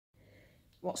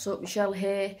What's up, Michelle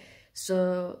here.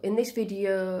 So in this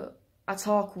video I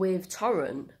talk with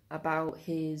Toren about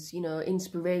his,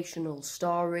 inspirational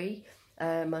story,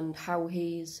 and how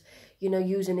he's,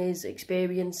 using his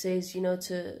experiences,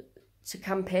 to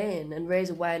campaign and raise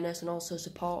awareness and also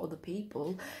support other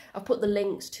people. I've put the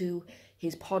links to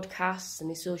his podcasts and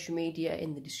his social media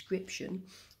in the description.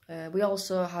 We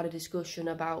also had a discussion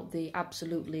about the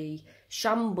absolutely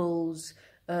shambles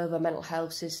of a mental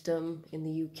health system in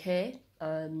the UK.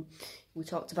 We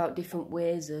talked about different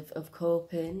ways of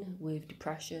coping with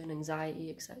depression, anxiety,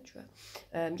 etc.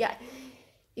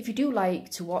 If you do like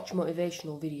to watch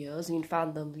motivational videos and you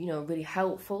find them, really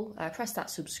helpful, press that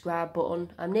subscribe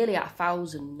button. I'm nearly at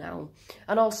 1,000 now.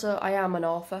 And also, I am an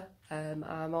author.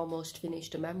 I'm almost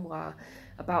finished a memoir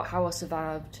about how I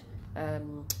survived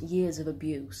years of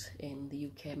abuse in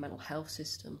the UK mental health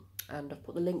system. And I've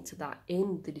put the link to that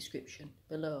in the description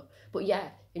below. But yeah,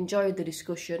 enjoyed the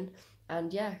discussion.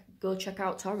 And yeah, go check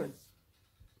out Toren.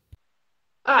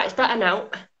 Alright, it's better now.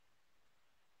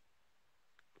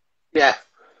 Yeah,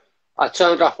 I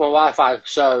turned off my Wi-Fi,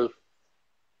 so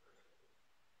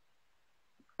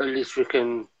at least we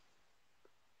can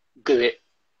do it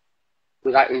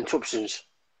without interruptions.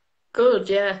 Good,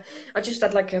 yeah. I just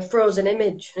had like a frozen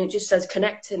image and it just says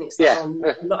connecting. It's Yeah.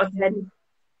 not again.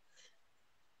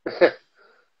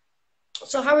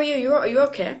 So how are you? Are you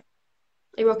okay?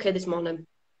 Are you okay this morning?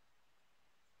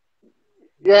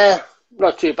 Yeah,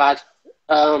 not too bad.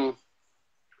 I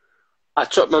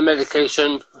took my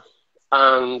medication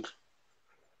and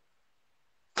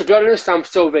to be honest, I'm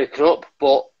still waking up,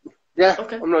 but yeah,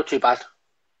 Okay. I'm not too bad.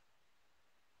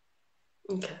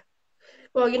 Okay.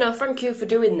 Well, thank you for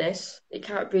doing this. It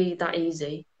can't be that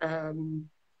easy. But,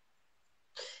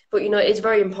 it's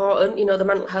very important. The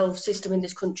mental health system in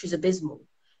this country is abysmal.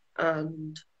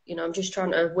 And, I'm just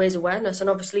trying to raise awareness. And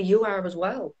obviously you are as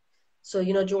well. So, do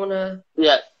you want to...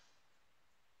 Yeah.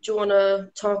 Do you want to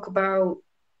talk about,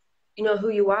 who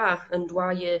you are and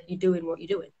why you're doing what you're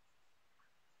doing?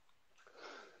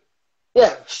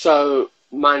 Yeah, so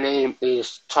my name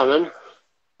is Toren.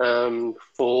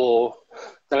 For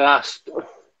the last,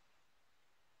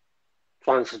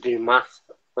 trying to do math,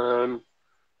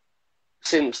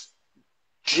 since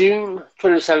June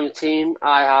 2017,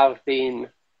 I have been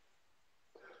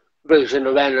raising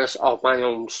awareness of my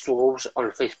own struggles on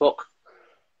Facebook.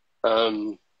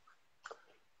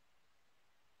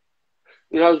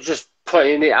 Just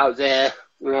putting it out there,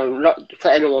 not for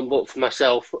anyone but for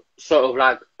myself, sort of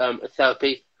like a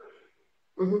therapy.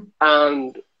 Mm-hmm.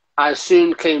 And I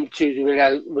soon came to the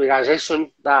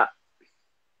realization that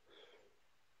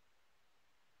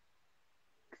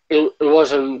it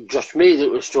wasn't just me that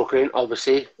was struggling.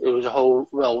 Obviously, it was a whole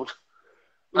world.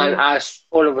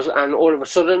 Mm-hmm. And all of a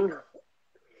sudden,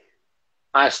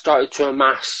 I started to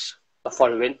amass a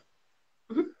following,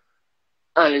 Mm-hmm.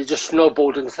 and it just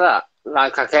snowballed into that.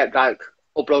 Like I kept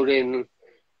uploading.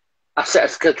 I set a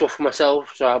schedule for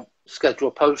myself, so I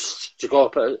schedule posts to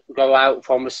go out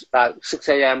from 6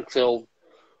 a.m. till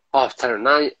 10:30 at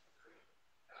night,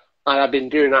 and I've been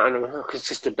doing that on a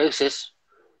consistent basis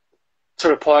to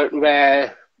the point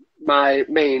where my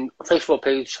main Facebook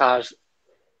page has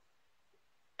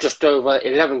just over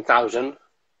 11,000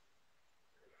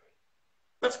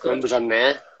 members on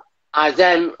there. And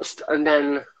then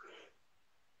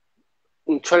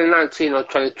in 2019 or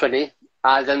 2020,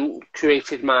 I then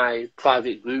created my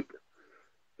private group,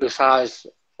 which has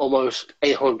almost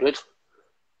 800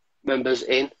 members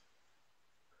in,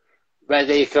 where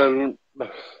they can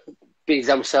be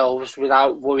themselves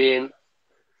without worrying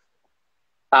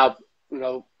about,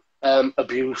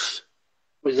 abuse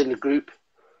within the group.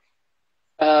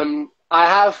 There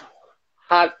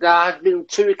have been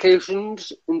 2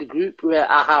 occasions in the group where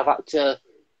I have had to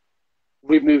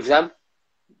remove them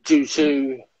due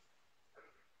to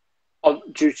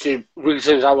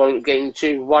reasons I won't get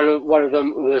into. One of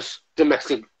them was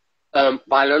domestic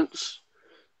violence,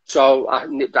 so I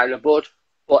nipped that in the bud.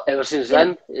 But ever since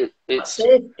then, it's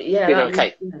been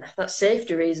okay. That's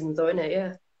safety reasons, though, isn't it?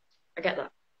 Yeah, I get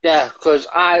that. Yeah, because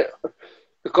I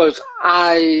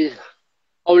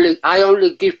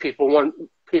only give people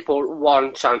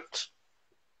one chance.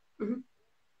 Mm-hmm.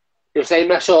 If they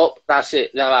mess up, that's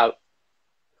it. They're out.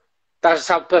 That's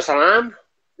the type of person I am.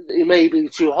 It may be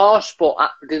too harsh, but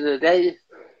at the end of the day,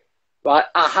 right,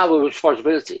 I have a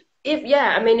responsibility. If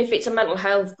it's a mental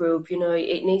health group,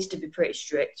 it needs to be pretty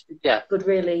strict. Yeah. Could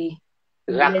really.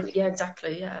 Exactly. Yeah,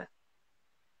 exactly. Yeah.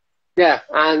 Yeah,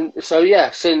 and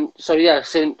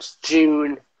since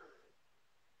June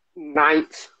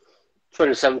 9th,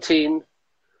 2017,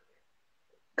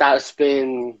 that's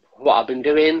been what I've been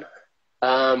doing.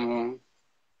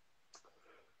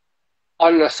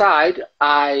 on the side,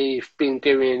 I've been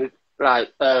doing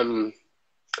like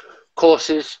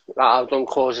courses. Like I've done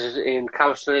courses in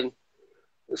counselling,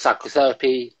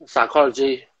 psychotherapy,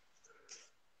 psychology.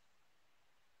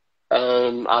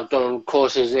 I've done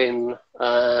courses in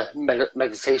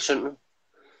meditation,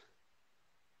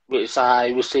 which I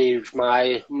received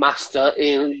my master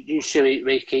in Usui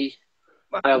Reiki.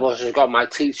 I've also got my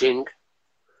teaching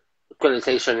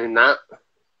accreditation in that.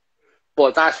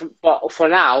 But for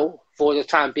now, for the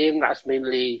time being, that's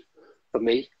mainly for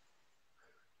me.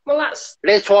 Well, that's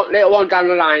later on down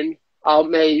the line, I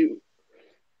may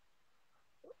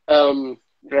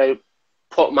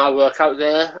put my work out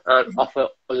there and offer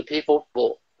other people.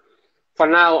 But for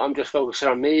now, I'm just focusing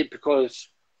on me because,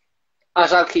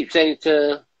 as I keep saying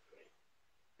to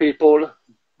people,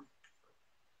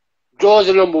 you're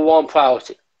the number one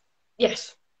priority.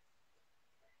 Yes.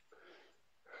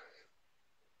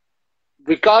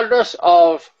 Regardless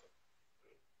of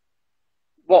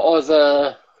what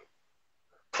other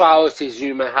priorities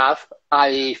you may have,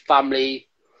 i.e. family,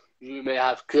 you may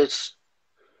have kids,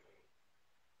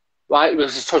 right, which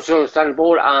is totally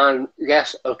understandable, and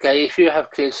yes, okay, if you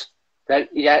have kids, then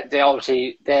yeah, they're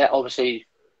obviously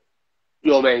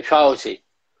your main priority.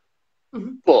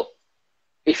 Mm-hmm. But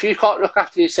if you can't look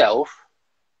after yourself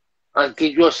and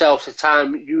give yourself the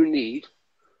time you need,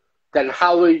 then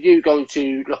how are you going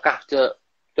to look after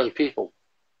those people?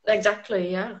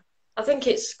 Exactly, yeah. I think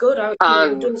it's good. You've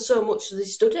done so much of the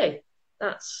study.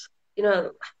 That's, I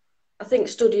think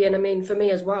studying, I mean, for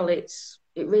me as well, it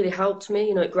really helped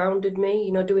me, it grounded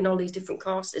me, doing all these different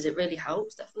courses, it really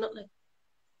helps, definitely.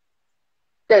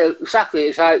 Yeah, exactly.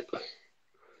 It's like,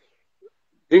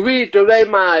 the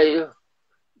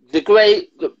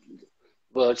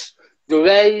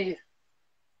way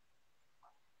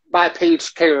my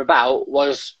page came about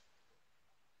was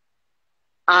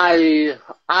I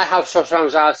have social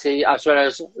anxiety as well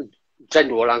as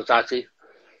general anxiety,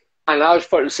 and I was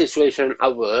put in a situation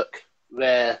at work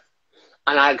where,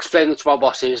 and I explained to my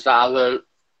bosses that I weren't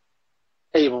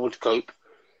able to cope.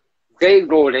 They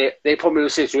ignored it. They put me in a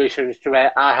situation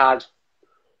where at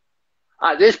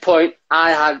this point,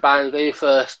 I had my very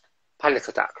first panic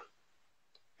attack.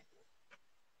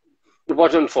 It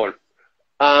wasn't fun.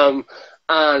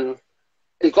 And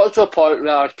it got to a point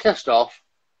where I was pissed off.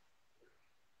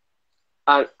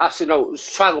 And I said, no,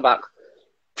 try to go back.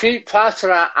 Prior to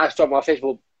that, I started my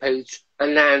Facebook page,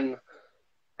 and then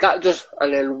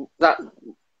that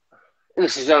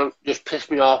incident just pissed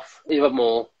me off even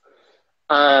more.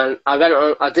 And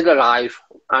I did a live,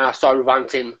 and I started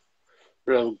ranting,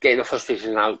 getting the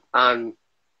frustration out. And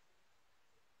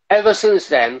ever since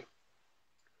then,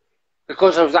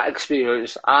 because of that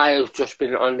experience, I've just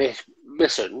been on this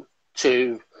mission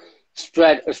to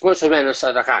spread as much awareness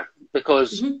as I can.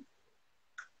 Because,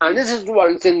 and this is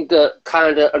one thing that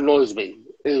kind of annoys me,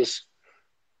 is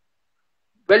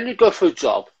when you go for a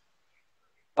job,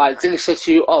 like they say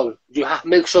to you, oh, you have to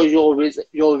make sure you're with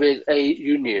a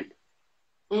union.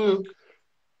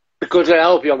 Because they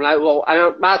help you. I'm like, well,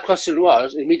 and my question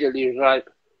was immediately like,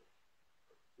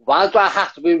 why do I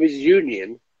have to be with a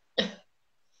union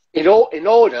in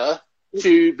order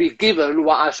to be given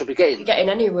what I should be getting? Getting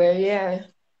anywhere, yeah.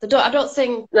 I don't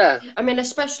think. Yeah. I mean,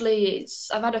 especially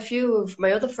I've had a few of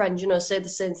my other friends, say the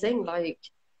same thing. Like,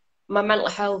 my mental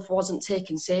health wasn't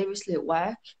taken seriously at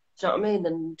work. Do you know what I mean?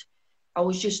 And I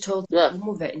was just told to get on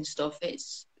with it and stuff.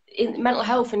 Mental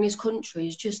health in this country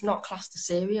is just not classed as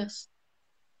serious.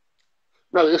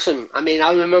 No, listen. I mean,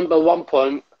 I remember one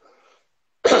point,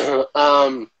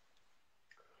 because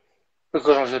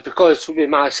with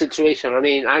my situation, I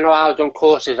mean, I know I've done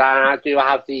courses and I do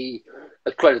have the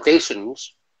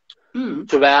accreditations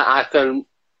to where I can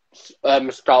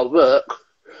start work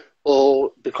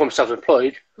or become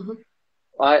self-employed,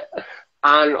 right?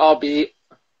 And I'll be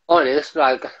honest,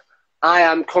 like, I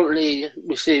am currently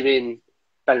receiving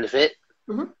benefit.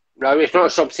 No, it's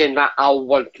not something that I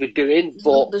want to be doing,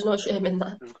 but there's no shame in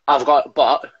that. I've got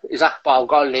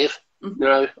to live,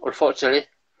 unfortunately.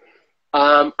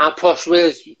 And plus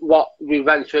with what we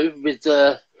went through with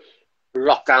the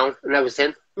lockdown and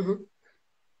everything,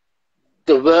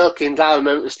 the work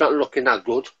environment is not looking that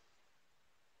good.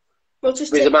 Well,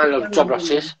 just with the amount of job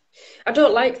losses. I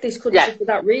don't like this country for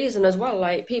that reason as well.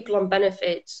 Like, people on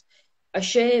benefits are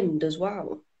shamed as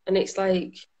well. And it's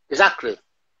like... Exactly.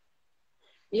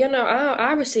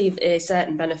 I received a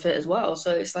certain benefit as well,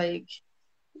 so it's like...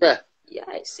 Yeah. Yeah,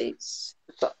 it's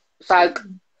like...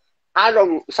 I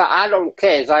don't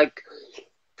care. It's like,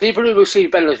 people who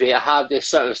receive benefit have this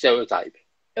certain stereotype.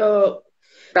 Oh.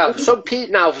 Now,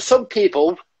 for some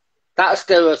people, that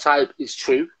stereotype is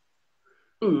true.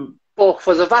 Mm. But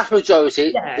for the vast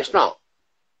majority, Yeah. it's not.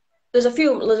 There's a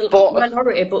But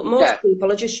minority, but most yeah,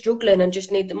 people are just struggling and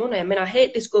just need the money. I mean, I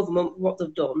hate this government, what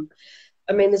they've done.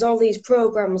 I mean, there's all these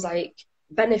programs like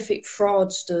benefit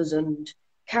fraudsters and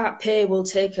can't pay, will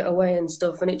take it away and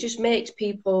stuff. And it just makes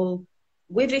people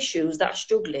with issues that are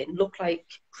struggling look like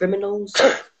criminals.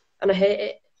 And I hate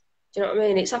it. Do you know what I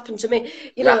mean? It's happened to me.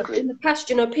 You know, exactly. in the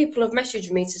past, you know, people have messaged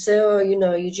me to say, oh, you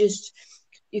know,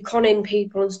 you're conning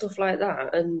people and stuff like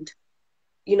that. And,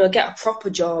 you know, get a proper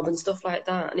job and stuff like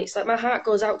that. And it's like my heart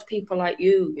goes out to people like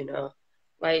you know,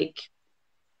 like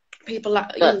people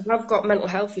that, you Yeah, know, have got mental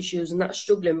health issues and that's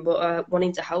struggling, but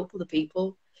wanting to help other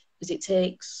people because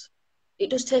it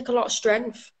does take a lot of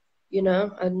strength, you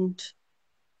know, and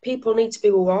people need to be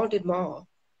rewarded more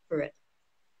for it.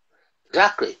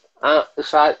 exactly.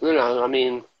 It's like, you know, I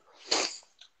mean,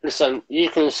 listen,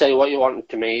 you can say what you want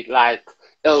to me, like,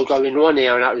 it'll go in one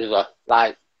ear and out the other.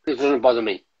 Like, it doesn't bother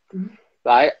me. Mm-hmm.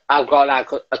 Right? I've got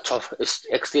like a tough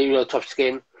exterior, tough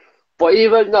skin. But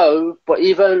even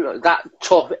that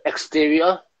tough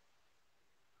exterior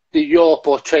that you're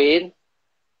portraying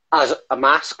as a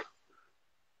mask,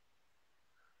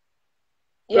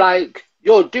 Yeah, like,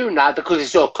 you're doing that because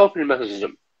it's your coping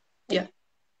mechanism. yeah,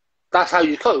 That's how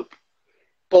you cope.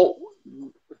 But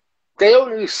they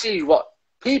only see what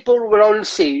people will only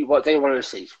see what they want to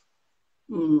see.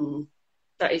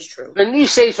 that is true. When you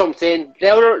say something,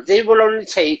 they will only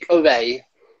take away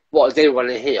what they want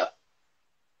to hear.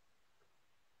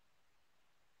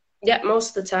 Yeah,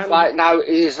 most of the time. Right now,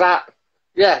 is that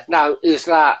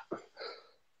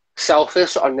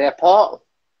selfish on their part?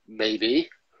 Maybe.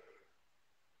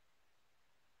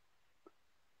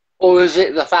 Or is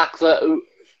it the fact that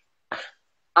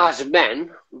as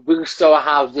men, we still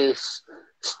have this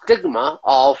stigma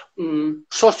of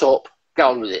shut up, get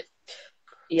on with it.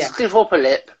 Yeah, Stiff upper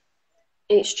lip.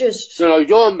 it's just You know,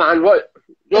 you're a man, what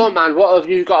have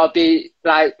you got to be,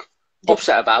 like,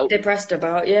 upset about? depressed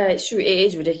about. Yeah, it's true. It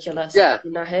is ridiculous. Yeah.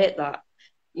 And I hate that,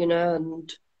 you know,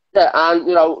 and Yeah, and,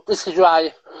 you know, this is why,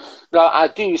 you know, I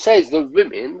do say the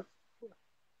women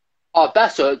are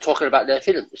better at talking about their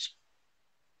feelings.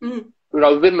 You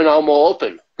know, women are more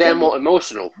open. They're more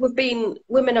emotional.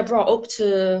 women are brought up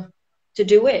to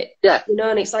do it. Yeah. You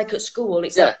know, and it's like at school,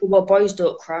 it's Yeah. like, well, boys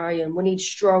don't cry and we need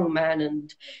strong men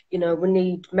and, you know, we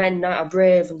need men that are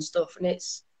brave and stuff. And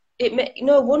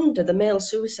no wonder the male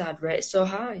suicide rate is so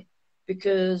high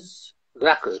because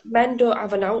Exactly. men don't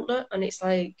have an outlet. And it's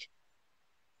like,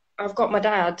 I've got my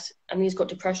dad and he's got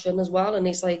depression as well. And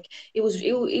it's like, he was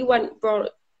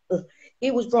brought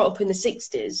up in the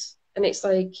 60s. And it's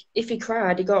like, if he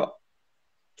cried, he got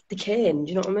the cane. Do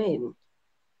you know what I mean?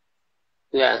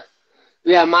 Yeah.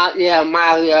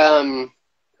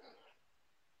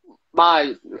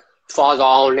 My father,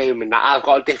 I'll name him that. I've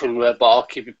got a different word, but I'll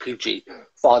keep it PG.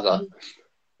 Father.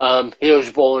 He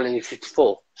was born in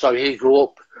 '54, so he grew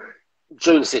up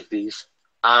during the '60s,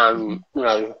 and you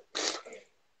know,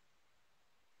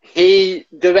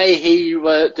 the way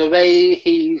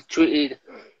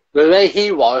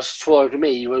he was towards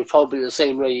me was probably the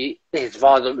same way his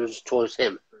father was towards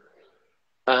him.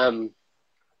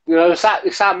 You know, it's that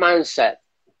mindset.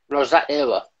 You know, it's that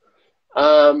era.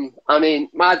 I mean,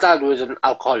 my dad was an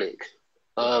alcoholic.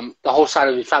 The whole side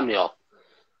of his family are.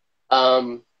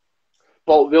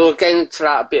 But we'll get into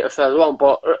that a bit further on.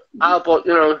 But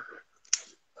you know,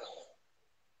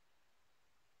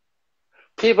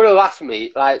 people have asked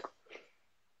me, like,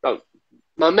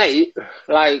 my mate,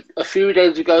 like a few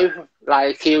days ago,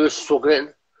 like he was struggling.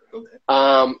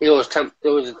 Okay. He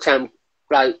was attempt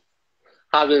like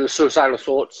having suicidal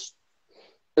thoughts,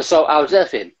 and so I was there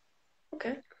for him.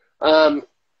 Okay.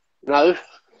 No.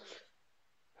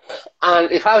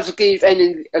 And if I was to give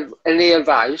any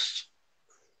advice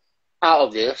out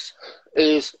of this,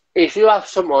 is if you have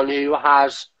someone who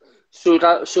has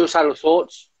suicidal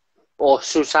thoughts or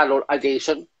suicidal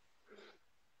ideation,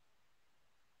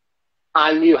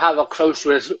 and you have a close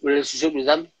relationship with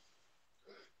them,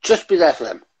 just be there for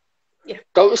them. Yeah.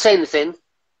 Don't say anything.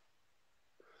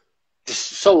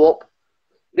 Just show up,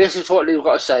 listen to what they've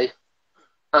got to say,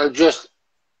 and just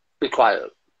be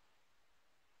quiet.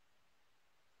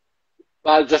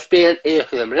 By just being here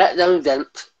for them. Let them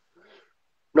vent.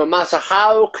 No matter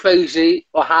how crazy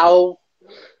or how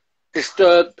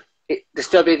disturbing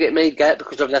it may get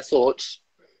because of their thoughts,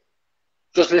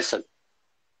 just listen.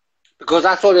 Because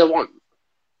that's all they want.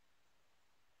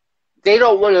 They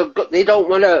don't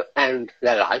want to end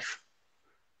their life.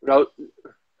 You know,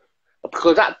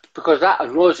 because that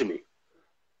annoys me.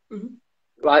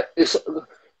 Right?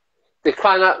 They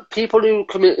find out people who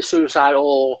commit suicide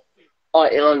or are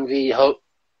on the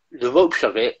ropes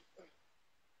of it,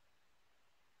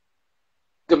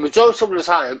 the majority of the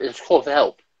time it's call for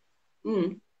help.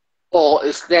 Or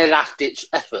it's their last ditch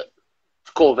effort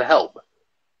to call for help.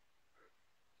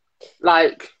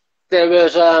 Like there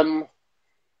was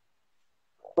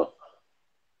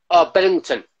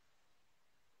Bennington.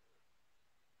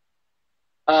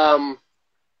 It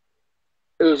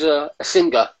was a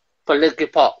singer for Linkin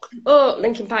Park. Oh,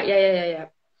 Linkin Park, yeah.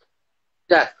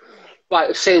 Yeah, right.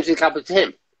 The same thing happened to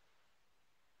him.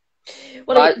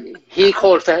 Well, right, he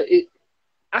called for.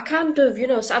 I kind of,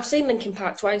 so I've seen Linkin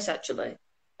Park twice actually,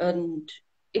 and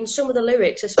in some of the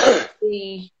lyrics,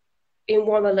 especially in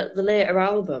one of the later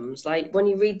albums, like when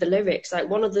you read the lyrics, like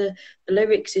one of the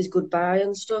lyrics is goodbye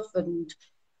and stuff, and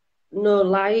no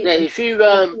light. Yeah, if you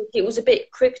it was a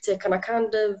bit cryptic, and I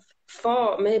kind of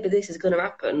thought maybe this is going to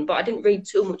happen, but I didn't read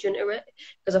too much into it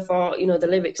because I thought, the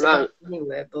lyrics are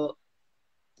anyway. But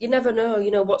you never know,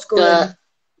 what's going on.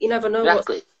 You never know.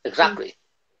 Exactly.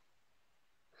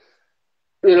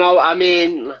 I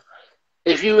mean,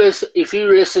 if you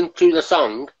listen to the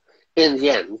song in the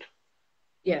end,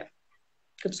 yeah,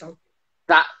 good song.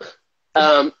 That,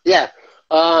 I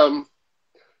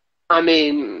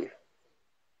mean,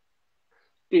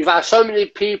 you've had so many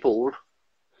people,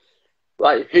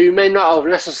 like, who may not have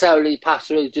necessarily passed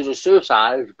away due to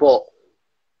suicide, but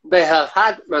they have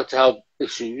had mental health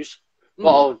issues,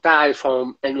 or have died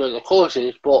from any other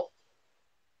causes, but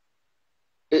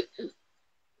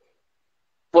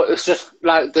it's just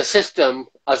like the system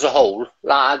as a whole.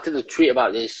 Like I did a tweet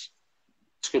about this,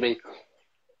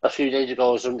 a few days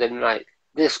ago or something. Like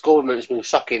this government's been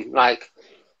shocking. Like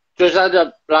just had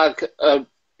a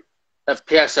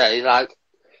PSA. Like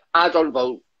I don't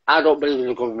vote. I don't believe in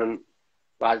the government.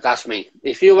 Right, that's me.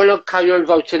 If you want to carry on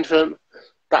voting for them,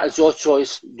 that is your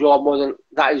choice.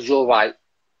 That is your right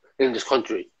in this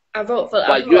country. I vote for.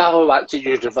 Like you have a right to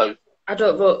use the vote. I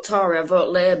don't vote Tory, I vote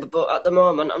Labour, but at the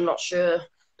moment I'm not sure.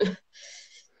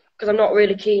 Because I'm not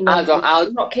really keen on...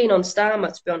 I'm not keen on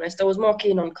Starmer, to be honest. I was more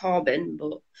keen on Corbyn,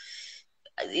 but...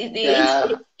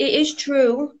 It is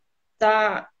true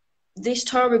that this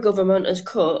Tory government has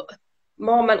cut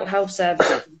more mental health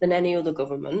services than any other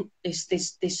government,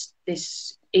 this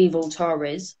evil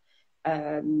Tories.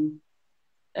 And...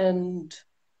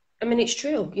 I mean, it's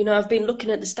true. I've been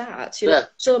looking at the stats.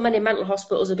 So many mental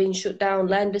hospitals are being shut down.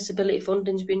 Learning disability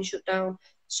funding's been shut down.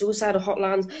 Suicidal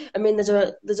hotlines. I mean, there's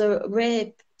a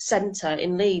rape centre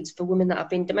in Leeds for women that have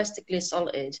been domestically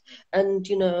assaulted, and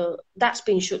that's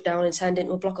been shut down and turned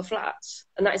into a block of flats,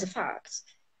 and that is a fact.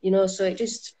 So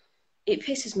it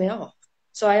pisses me off.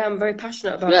 So I am very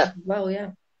passionate about it as well.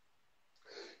 Yeah.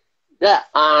 Yeah,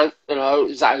 and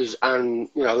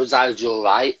that is your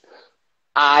right.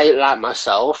 I, like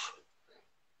myself,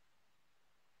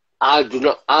 I do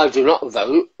not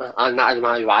vote, and that is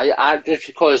my right. Just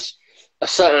because a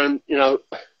certain,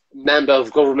 member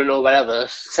of government or whatever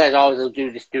says, "Oh, they'll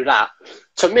do this, do that."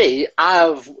 To me, I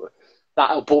have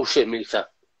a bullshit meter.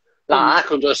 Like I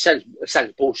can just sense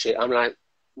bullshit. I'm like,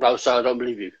 no, sir, I don't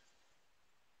believe you.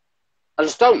 I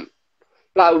just don't.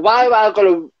 Like, why am I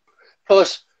gonna?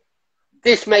 Plus,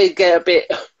 this may get a bit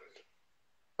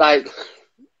like.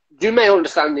 You may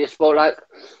understand this, but like,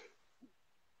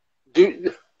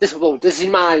 this is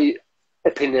my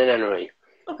opinion anyway.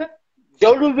 Okay. The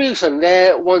only reason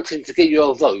they're wanting to give you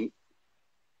a vote,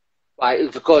 right,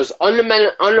 is because on the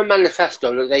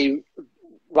manifesto that they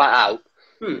write out,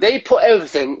 they put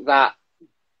everything that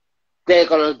they're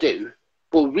gonna do,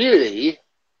 but really,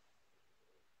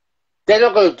 they're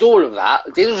not gonna do all of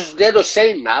that. They're just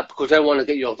saying that because they want to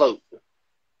get your vote.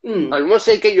 And once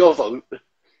they get your vote,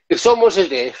 it's almost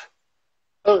as if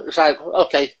it's like,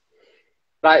 okay,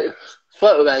 right,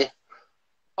 straight away,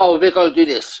 oh, we're going to do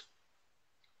this.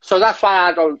 So that's why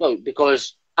I don't vote,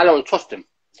 because I don't trust them.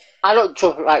 I don't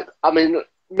trust,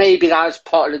 maybe that's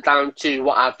partly down to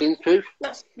what I've been through.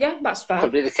 That's fine.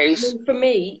 Could be the case. I mean, for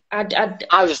me, I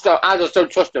just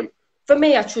don't trust them. For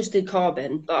me, I trusted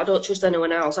Corbyn, but I don't trust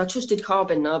anyone else. I trusted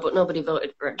Corbyn now, but nobody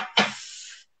voted for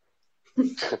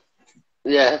him.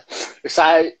 Yeah, it's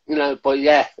like,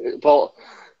 but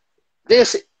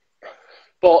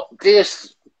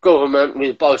this government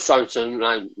with Boris Johnson,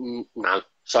 no,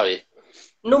 sorry.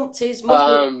 Numpties,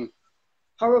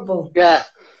 horrible. Yeah,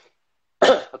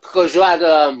 because you had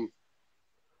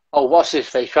what's his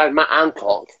face? You had Matt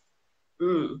Hancock,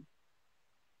 who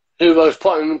was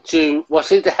put into, was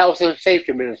he the Health and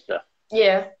Safety Minister?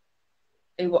 Yeah,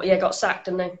 he got sacked,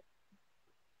 didn't he?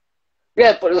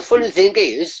 Yeah, but the funny thing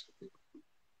is,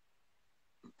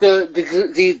 the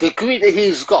degree that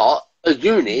he's got at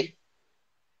uni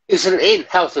isn't in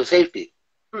health and safety.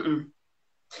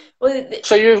 Well,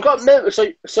 so you've got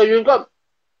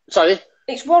sorry.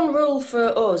 It's one rule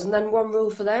for us and then one rule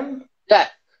for them. Yeah,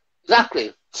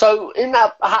 exactly. So in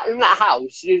that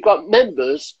house, you've got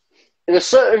members in a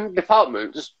certain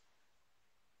department.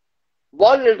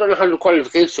 One, they don't have the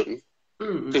qualification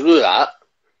to do that.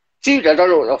 Two, they don't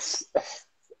know what the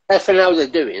effing hell they're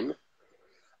doing.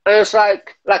 And it's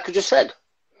like I just said,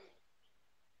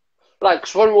 like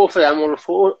it's one rule for them,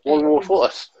 one rule for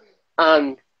us.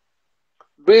 And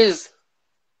with,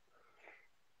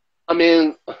 I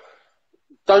mean,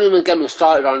 don't even get me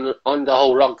started on the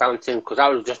whole lockdown thing, because that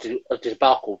was just a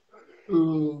debacle.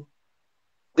 The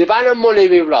amount of money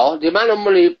we've lost, the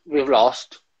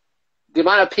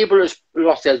amount of people who've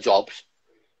lost their jobs,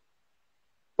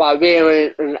 while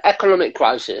we're in an economic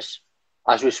crisis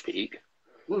as we speak.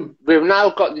 We've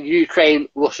now got the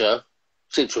Ukraine-Russia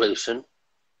situation,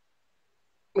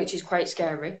 which is quite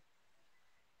scary.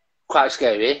 Quite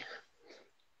scary.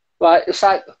 Like, it's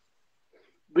like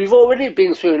we've already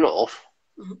been through enough.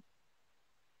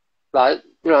 Like,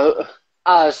 you know,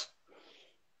 as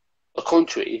a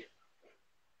country,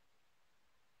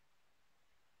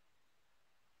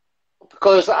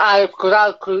 because I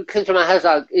came to my head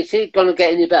like, is it gonna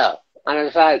get any better? And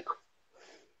it's like,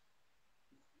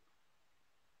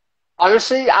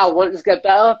 honestly, I want it to get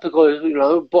better because, you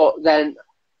know, but then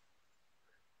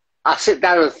I sit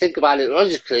down and think about it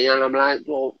logically, and I'm like,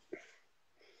 well,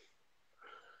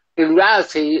 in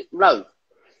reality, no.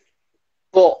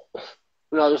 But,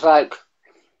 you know, it's like,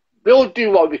 we'll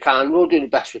do what we can, we'll do the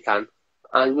best we can,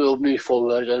 and we'll move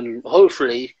forward, and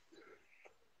hopefully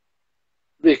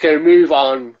we can move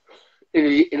on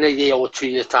in a year or 2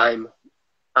 years' time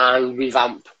and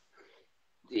revamp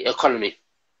the economy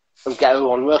and get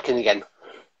everyone working again.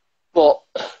 But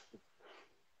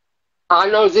I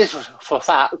know this for a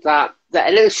fact that the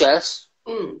NHS,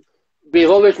 we've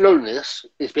always known this,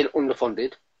 it's been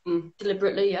underfunded.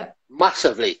 Deliberately, yeah.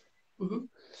 Massively.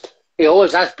 It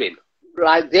always has been.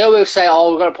 Like, they always say,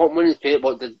 oh, we're going to put money into it,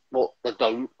 but they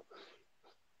don't.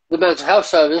 The mental health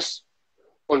service,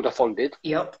 underfunded.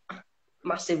 Yep.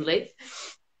 Massively.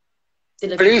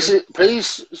 Police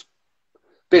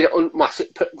been massive.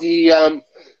 The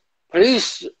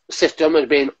police system has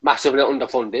been massively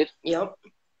underfunded. Yep.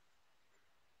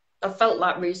 I felt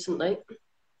that recently.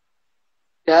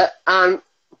 Yeah, and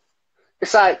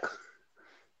it's like,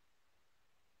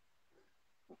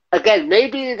 again,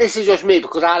 maybe this is just me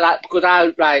because I like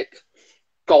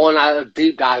go on out a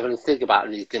deep dive and think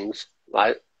about these things.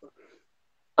 Like,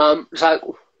 it's like,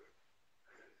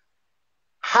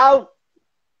 how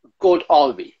good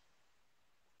are we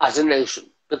as a nation?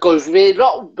 Because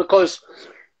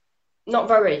not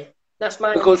very. That's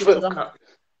my because answer to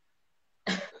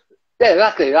that. Yeah,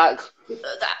 exactly. Like,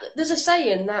 there's a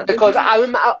saying that because I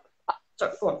remember.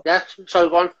 Sorry, go on. Yeah, sorry,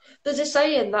 go on. There's a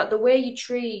saying that the way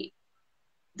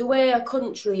a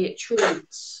country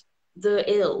treats the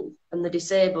ill and the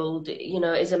disabled, you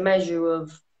know, is a measure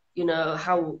of, you know,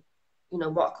 how, you know,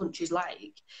 what a country's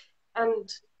like. And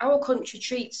our country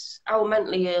treats our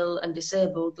mentally ill and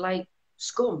disabled like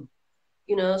scum,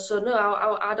 you know. So no,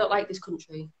 I don't like this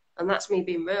country, and that's me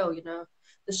being real, you know.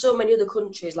 There's so many other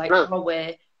countries like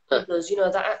Norway, others, you know,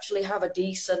 that actually have a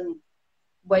decent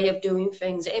way of doing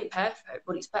things. It ain't perfect,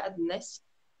 but it's better than this,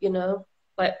 you know.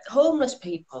 Like homeless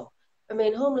people. I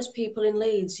mean, homeless people in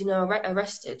Leeds, you know,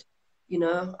 arrested, you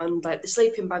know, and like the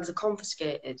sleeping bags are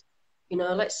confiscated. You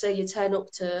know, let's say you turn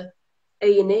up to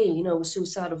A&E, you know, with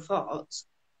suicidal thoughts,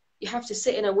 you have to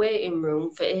sit in a waiting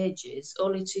room for ages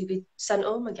only to be sent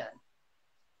home again.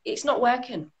 It's not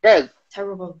working. Yeah.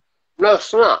 Terrible. No,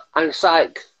 it's not. And it's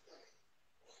like,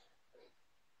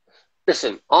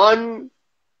 listen, on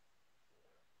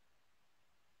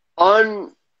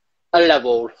a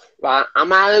level, right,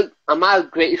 am I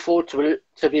grateful to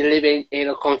be living in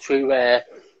a country where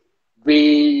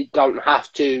we don't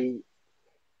have to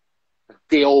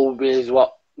deal with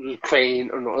what Ukraine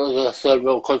and other third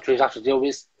world countries have to deal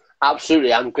with?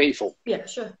 Absolutely, I'm grateful. Yeah,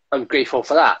 sure. I'm grateful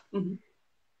for that.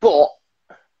 But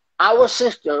our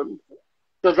system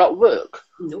does not work.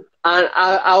 Nope. And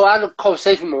I had a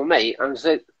conversation with my mate, and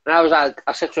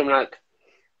I said to him, like,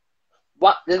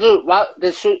 what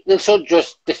they should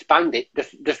just disband it,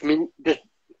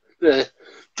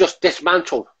 just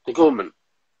dismantle the government.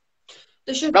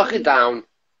 They should knock it down,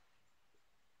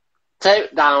 tear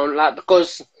it down, like,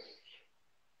 because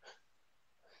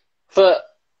the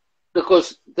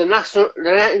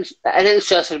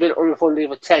NHS has been underfunded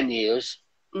for 10 years.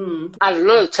 As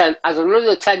another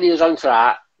 10 years onto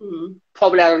that,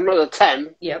 probably add another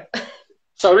 10. Yep.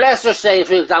 So let's just say,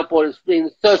 for example, it's been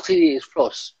 30 years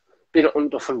plus been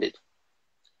underfunded.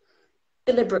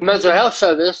 Deliberately. Mental health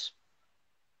service,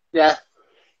 yeah,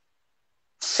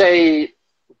 say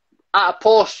at a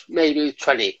post, maybe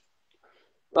 20.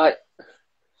 Right.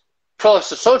 Plus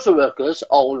the social workers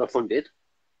are underfunded.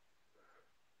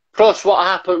 Plus what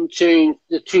happened to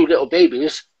the 2 little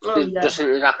babies doesn't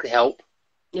exactly help.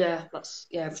 Yeah, it was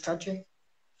tragic.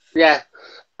 Yeah.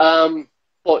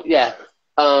 But yeah,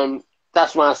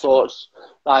 that's my thoughts.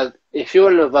 Like, if you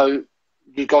want to vote,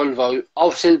 you go and vote.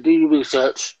 Obviously, do your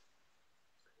research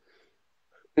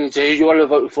into who you want to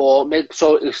vote for. Make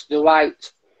sure it's the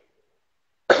right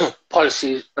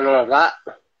policies and all of that,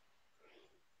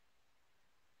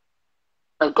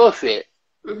 and go for it.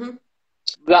 Mm-hmm.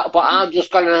 But I'm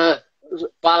just gonna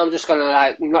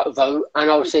like not vote, and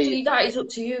obviously that is up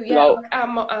to you. Yeah, no, like,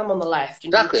 I'm on the left.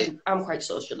 exactly. I'm quite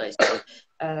socialist.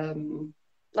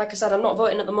 Like I said, I'm not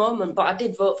voting at the moment, but I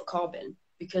did vote for Corbyn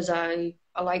because I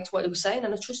liked what he was saying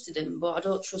and I trusted him, but I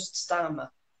don't trust Starmer.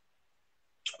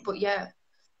 But yeah,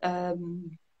 do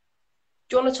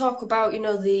you want to talk about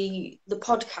the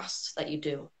podcasts that you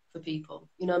do for people?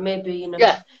 Maybe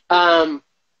Yeah.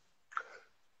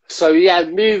 So yeah,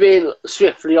 moving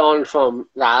swiftly on from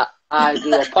that, I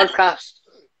do a podcast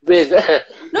with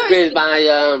with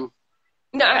my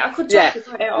No, I could talk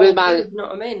about it all. You know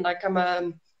what I mean? Like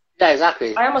yeah,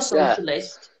 exactly. I am a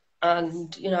socialist,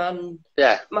 and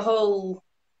my whole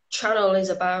channel is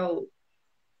about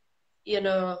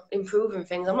improving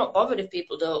things. I'm not bothered if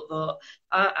people don't vote.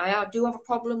 I do have a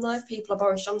problem though if people are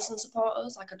Boris Johnson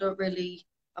supporters. Like I'm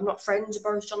not friends with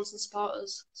Boris Johnson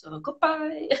supporters. So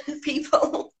goodbye,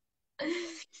 people.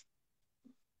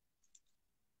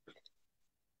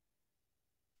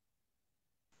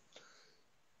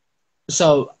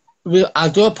 So I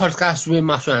do a podcast with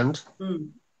my friend.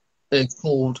 It's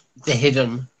called The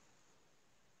Hidden,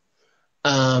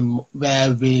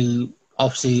 where we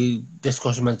obviously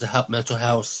discuss mental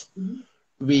health.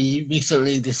 We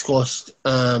recently discussed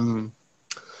the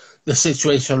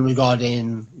situation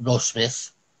regarding Will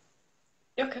Smith.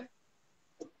 Okay.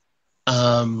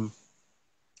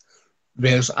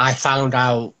 Because I found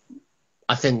out,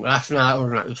 I think last night or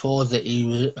the night before, that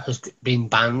he has been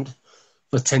banned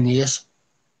for 10 years.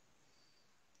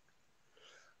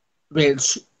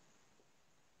 Which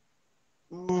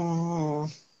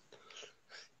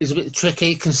is a bit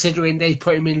tricky considering they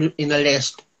put him in a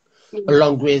list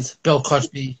along with Bill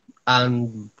Cosby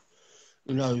and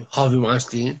Harvey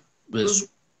Weinstein, which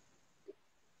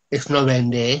it's nowhere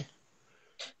near.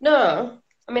 No,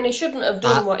 I mean he shouldn't have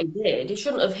done what he did. He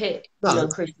shouldn't have hit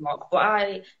Chris Rock,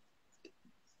 but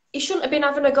he shouldn't have been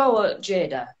having a go at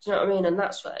Jada. Do you know what I mean? And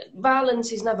that's what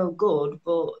violence is never good,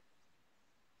 but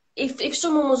if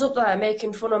someone was up there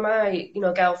making fun of my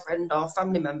girlfriend or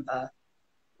family member,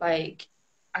 like,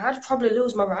 I'd probably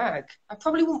lose my rag. I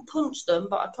probably wouldn't punch them,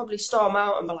 but I'd probably storm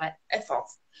out and be like, F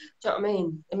off. Do you know what I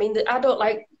mean? I mean, I don't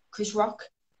like Chris Rock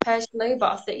personally,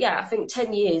 but I think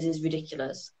 10 years is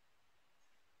ridiculous.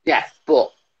 Yeah,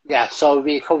 so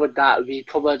we covered that. We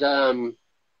covered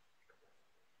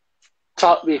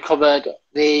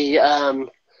the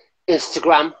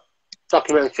Instagram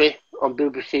documentary on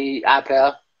BBC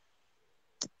iPlayer.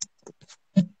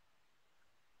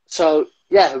 So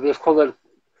yeah, we've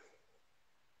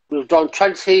done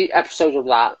 20 episodes of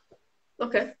that.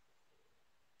 Okay.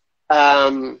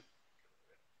 On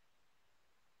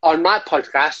my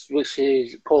podcast, which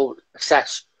is called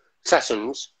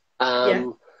Sessions,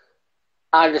 I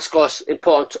discuss a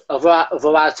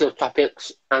variety of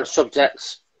topics and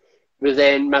subjects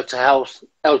within mental health,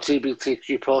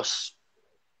 LGBTQ+.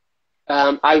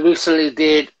 I recently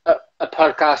did a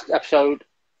podcast episode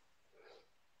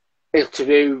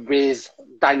interview with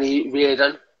Danny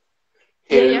Reardon,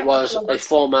 who was a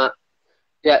former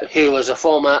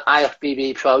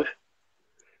IFBB pro,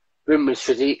 women's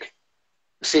physique.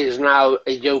 She is now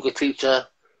a yoga teacher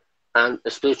and a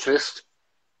spiritualist.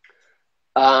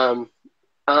 That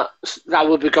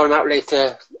will be going out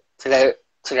later today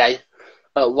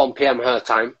at 1 p.m. her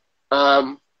time.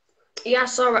 I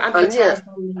saw it advertised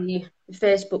on the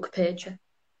Facebook page.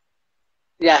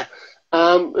 Yeah.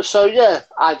 So yeah,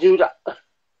 I do that.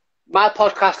 My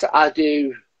podcast, I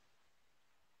do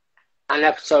an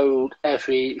episode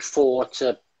every 4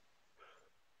 to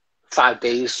 5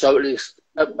 days, so at least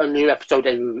a new episode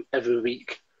every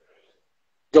week.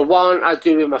 The one I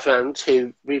do with my friends,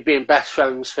 who we've been best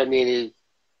friends for nearly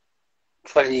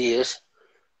 20 years.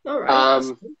 All right.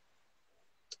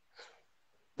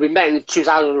 We met in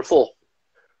 2004.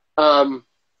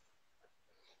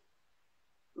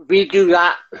 We do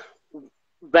that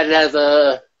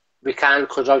whenever we can,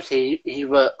 because obviously he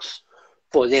works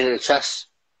for the NHS.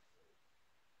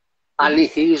 And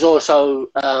he's also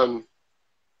a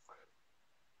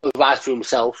writer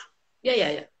himself.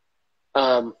 Yeah.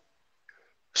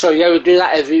 So yeah, we do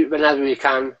that whenever we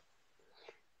can.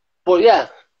 But yeah,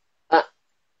 uh,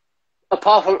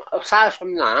 aside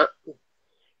from that,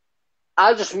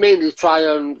 I just mainly try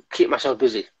and keep myself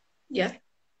busy. Yeah.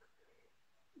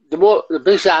 The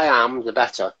busier I am, the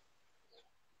better,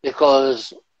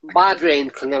 because my brain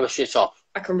can never switch off.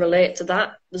 I can relate to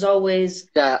that. There's always...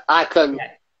 Yeah, I can.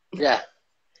 Yeah. Yeah,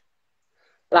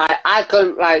 like I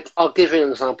can. Like I'll give you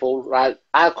an example. Like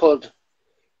I could,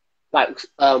 like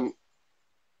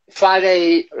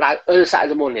Friday, like early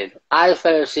Saturday morning. I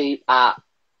fell asleep at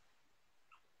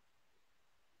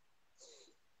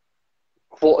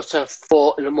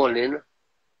 3:45 in the morning,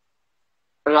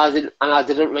 and I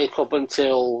didn't wake up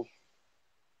until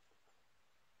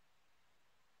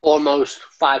almost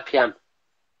 5 p.m.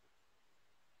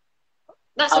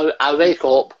 That's... I wake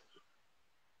up.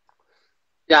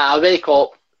 Yeah, I wake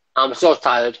up. I'm so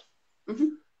tired.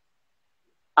 Mhm.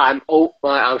 I'm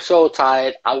so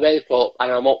tired. I wake up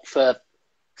and I'm up for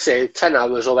say 10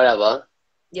 hours or whatever.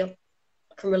 Yep.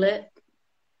 I can relate.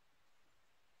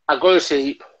 I go to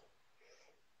sleep.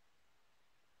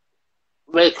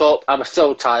 Wake up. I'm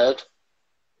still tired.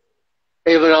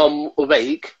 Even though I'm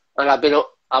awake and I've been up,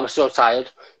 I'm still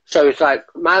tired. So it's like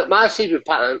my sleeping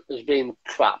pattern has been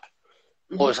crap.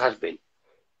 Mhm. Always has been.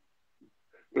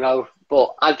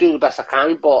 But I do the best I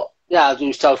can. But yeah, I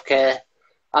do self care.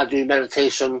 I do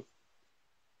meditation.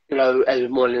 Every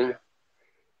morning.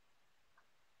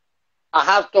 I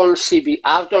have done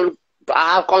but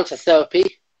I have gone to therapy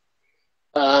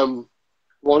um,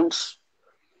 once,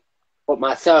 but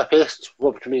my therapist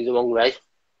rubbed me the wrong way.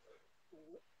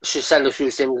 She said a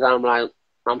few things, and I'm like,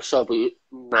 I'm sorry,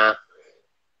 nah,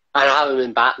 and I haven't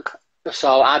been back.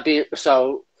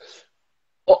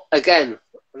 But again,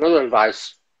 another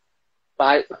advice,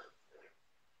 right?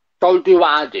 Don't do what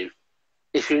I do.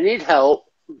 If you need help,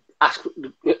 ask,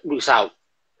 reach out,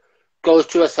 go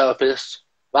to a therapist.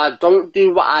 But don't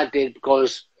do what I did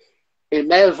because it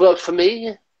may have worked for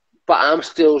me, but I'm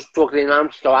still struggling. I'm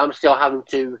still having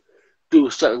to do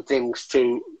certain things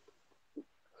to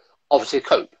obviously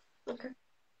cope. Okay.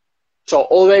 So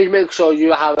always make sure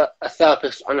you have a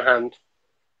therapist on hand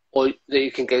or that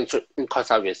you can get in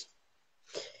contact with.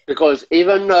 Because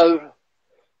even though,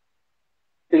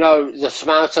 the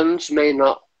Samaritans may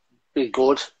not be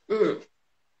good Mm.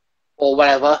 or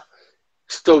whatever,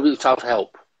 still reach out for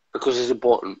help because it's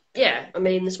important. Yeah, I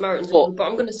mean, the Samaritans are But good, but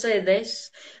I'm going to say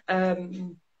this.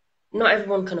 Not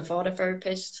everyone can afford a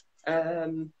therapist. I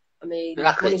mean,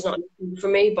 exactly, money's not an issue for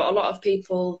me, but a lot of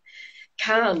people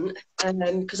can,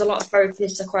 because a lot of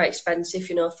therapists are quite expensive,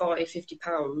 40,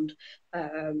 £50.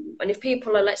 And if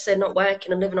people are, let's say, not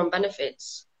working and living on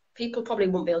benefits, people probably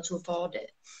won't be able to afford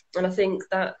it. And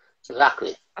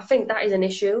exactly. I think that is an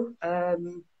issue,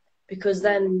 because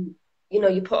then,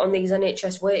 you put on these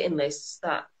NHS waiting lists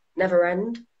that never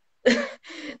end,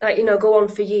 that, go on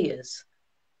for years.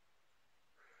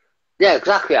 Yeah,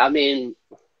 exactly. I mean,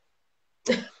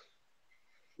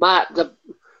 my the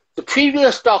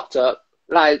previous doctor,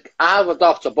 like I have a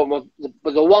doctor, but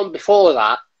the one before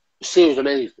that, she was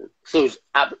amazing. She was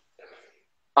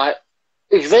I.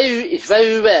 It's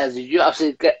very rare that you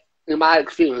actually get, in my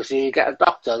experience, you get a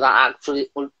doctor that actually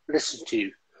listens to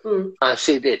you, Mm. and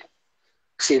she did.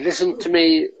 She listened to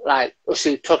me, like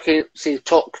she took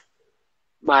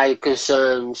my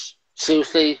concerns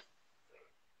seriously.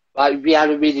 Like we had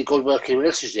a really good working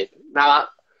relationship. Now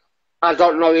I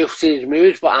don't know if she's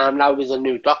moved, but I'm now with a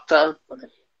new doctor Okay.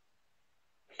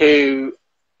 who,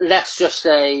 let's just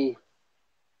say,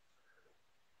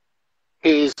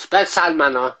 his bedside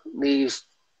manner needs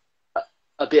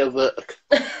a bit of work.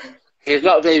 He's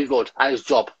not very good at his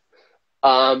job.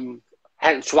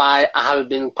 Hence why I haven't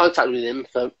been in contact with him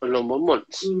for a number of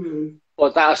months. Mm.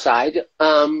 But that aside,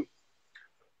 I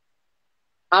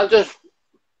just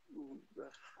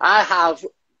I have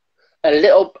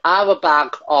I have a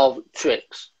bag of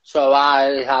tricks. So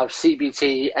I have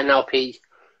CBT, NLP,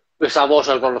 which I've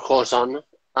also done a course on,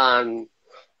 and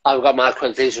I've got my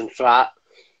accreditation for that.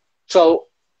 So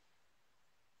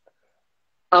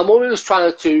I'm always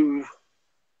trying to.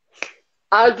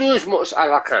 I do as much as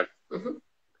I can. Mm-hmm.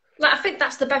 Like, I think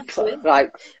that's the best way.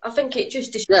 Like, I think it just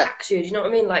yeah, distracts you. Do you know what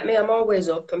I mean? Like me, I'm always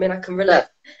up. I mean, I can relate.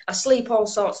 yeah, I sleep all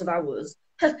sorts of hours,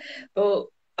 but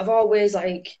I've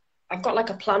got like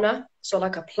a planner. So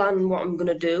like I plan what I'm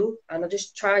gonna do, and I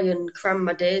just try and cram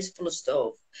my days full of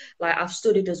stuff. Like I've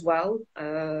studied as well.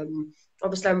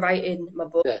 Obviously, I'm writing my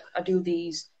book. yeah. I do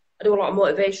these. I do a lot of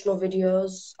motivational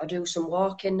videos. I do some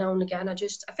walking now and again. I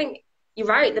think you're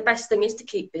right. The best thing is to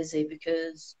keep busy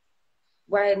because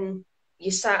when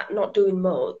you sat not doing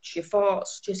much, your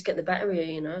thoughts just get the better of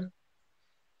you,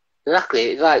 exactly.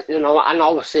 It's like, and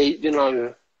obviously,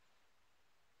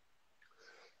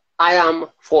 I am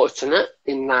fortunate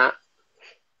in that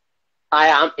I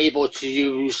am able to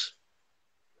use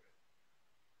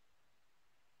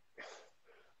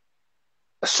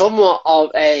somewhat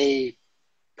of a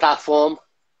platform.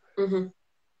 Mm-hmm.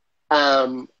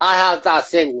 I have that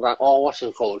thing like, oh, what's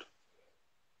it called?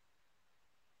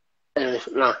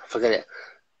 Nah, forget it.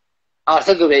 I'll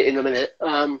think of it in a minute.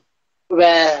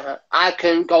 Where I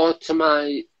can go onto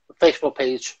my Facebook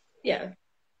page Yeah.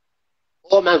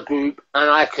 or my group and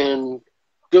I can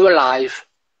do a live,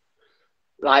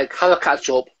 like have a catch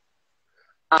up,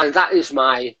 and that is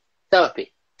my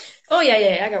therapy. Oh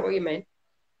yeah, I get what you mean.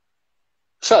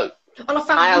 So And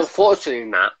I am fortunate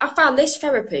in that. I found this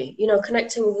therapy,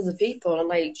 connecting with other people and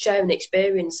like sharing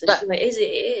experience, and Yeah,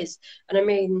 it is. And I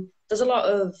mean, there's a lot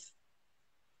of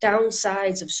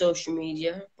downsides of social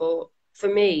media, but for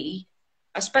me,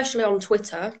 especially on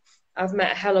Twitter, I've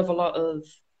met a hell of a lot of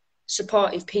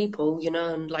supportive people,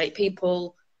 and like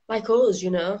people like us,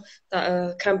 that are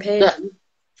yeah, campaigning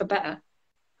for better.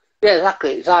 yeah,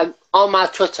 exactly. It's like on my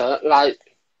Twitter, like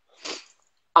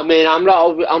I mean,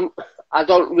 I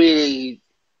don't really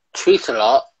tweet a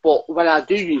lot, but when I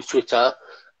do use Twitter,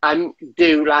 I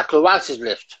do like a writers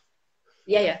list,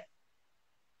 Yeah.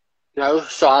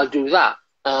 so I'll do that,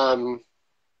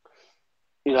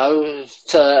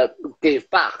 to give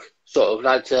back, sort of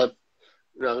like to,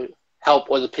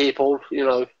 help other people,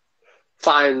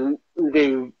 find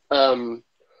new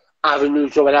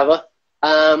avenues or whatever.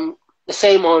 The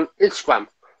same on Instagram.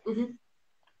 Hmm.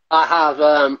 I have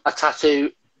a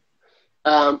tattoo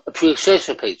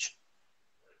appreciation page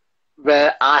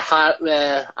where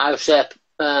I share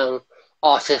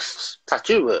artists'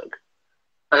 tattoo work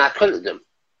and I credit them.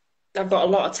 I've got a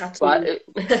lot of Right?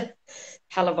 tattoos.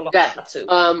 Hell of a lot Yeah. of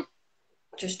tattoos.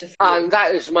 Just a few. And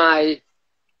that is my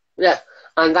yeah,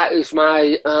 and that is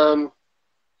my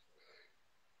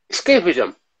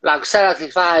escapism. Like I said, like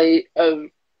if I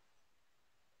don't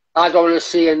want to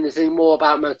see anything more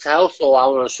about mental health or I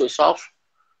want to switch off,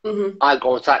 Hmm. I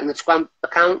go into that Instagram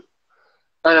account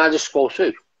and I just scroll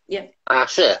through Yeah. and I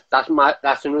share. That's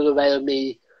another way of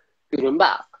me giving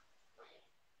back.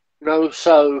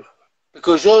 So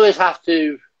because you always have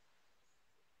to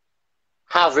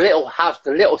have the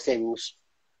little things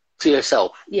to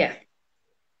yourself. Yeah.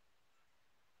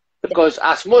 Because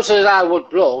as much as I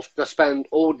would love to spend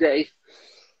all day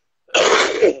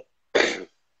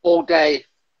all day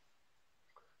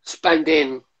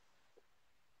spending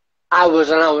hours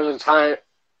and hours of time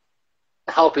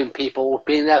helping people,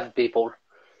 being there for people,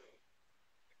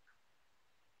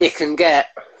 it can get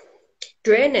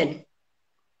Draining.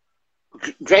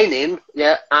 draining,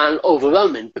 yeah, and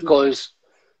overwhelming because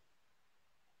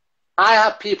I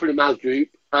have people in my group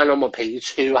and on my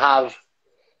page who are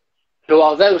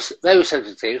very very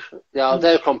sensitive. They are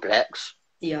very complex.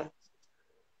 Yeah.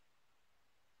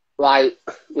 Like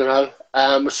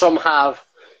some have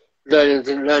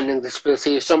learning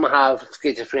disabilities, some have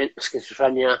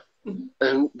schizophrenia, Mhm.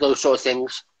 and those sort of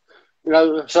things.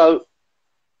 So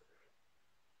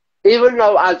even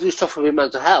though I do suffer with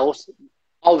mental health,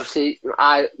 obviously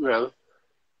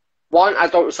one, I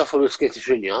don't suffer with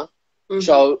schizophrenia, Mhm.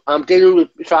 so I'm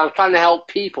trying to help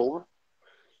people,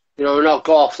 not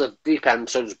go off the deep end,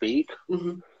 so to speak.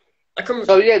 Hmm. I can.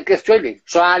 So yeah, it gets draining.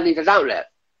 So I need an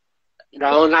outlet,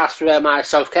 and that's where my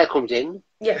self care comes in.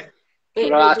 Yeah.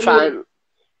 I try and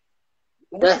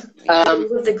yeah,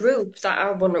 With the group that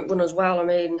I run as well, I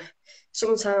mean,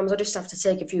 sometimes I just have to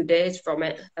take a few days from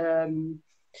it,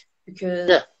 because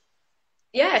yeah,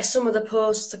 yeah, some of the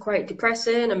posts are quite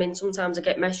depressing. I mean, sometimes I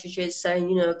get messages saying,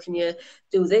 can you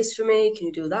do this for me? Can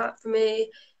you do that for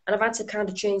me? And I've had to kind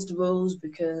of change the rules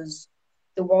because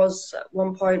there was at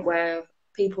one point where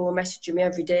people were messaging me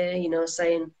every day,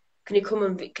 saying, can you come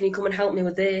and help me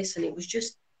with this? And it was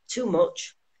just too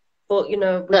much. But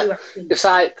yeah. It's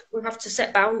like we have to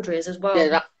set boundaries as well.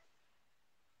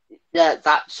 yeah,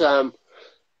 that's I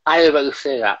always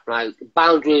say that. Like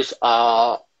boundaries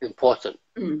are important.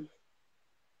 Mm.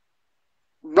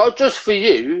 Not just for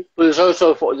you, but it's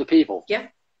also for other people. Yeah.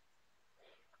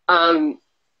 And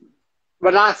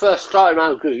when I first started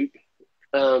my group,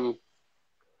 um,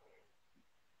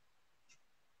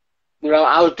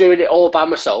 I was doing it all by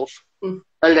myself, Mm.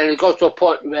 and then it got to a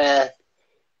point where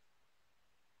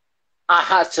I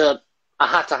had to, I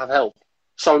had to have help.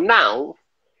 So now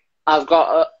I've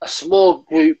got a small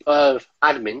group of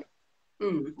admin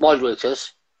Mm.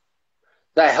 moderators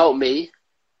that help me.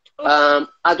 Oh,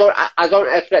 I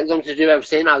don't expect them to do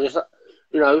everything. I just,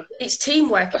 it's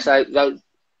teamwork. I say,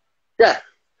 yeah.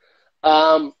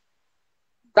 Um,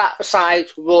 that side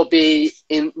will be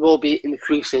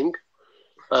increasing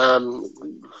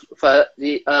for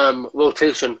the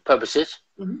rotation purposes.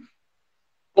 Mm-hmm.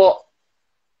 But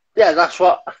yeah, that's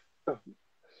what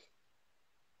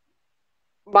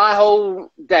my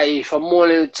whole day from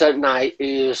morning to night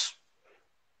is: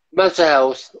 mental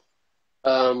health,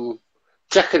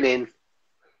 checking in,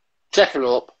 checking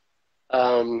up,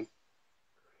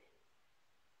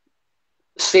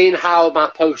 seeing how my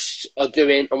posts are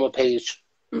doing on my page,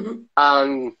 Mm-hmm.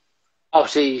 and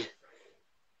obviously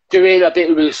doing a bit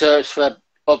of research for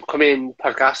upcoming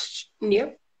podcasts.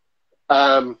 Yep.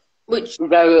 Which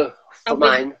For I'll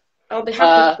mine. be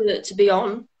happy to be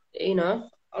on.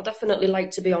 I'll definitely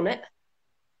like to be on it.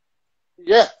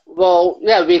 Yeah, well,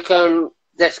 yeah, we can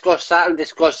discuss that and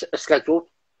discuss a schedule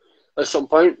at some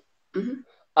point.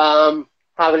 Mm-hmm.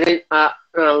 Having it,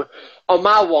 on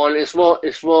my one, it's more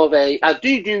of a. I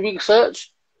do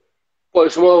research, but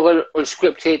it's more of an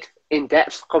unscripted,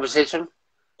 in-depth conversation.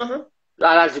 Uh-huh.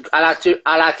 I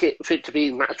like it for it to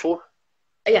be natural.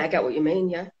 Yeah, I get what you mean.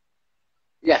 Yeah.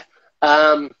 Yeah.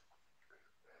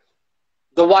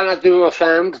 The one I do with my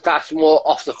friend, that's more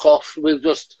off the cuff. We'll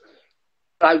just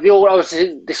we'll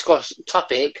obviously discuss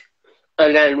topic,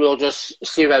 and then we'll just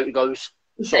see how it goes,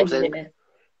 sort of thing.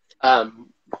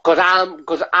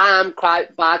 Because I'm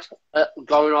quite bad at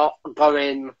going off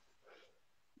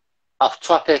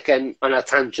topic and on a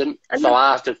thanient, so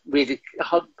I have to really.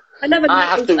 I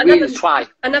have to really try.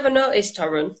 I never noticed,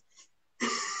 Toren.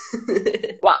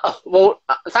 Well,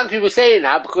 thank you for saying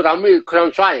that, because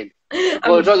I'm trying.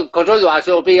 Because otherwise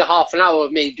it'll be half an hour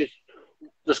of me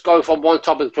just going from one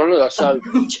topic to another. So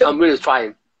I'm really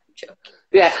trying.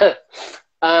 Yeah.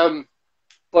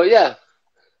 But yeah.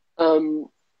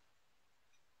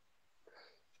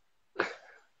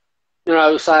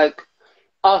 It's like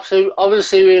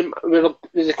obviously with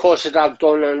the courses I've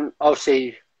done, and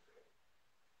obviously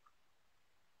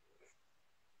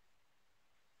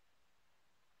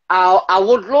I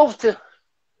would love to.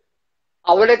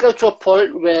 I want to go to a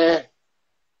point where,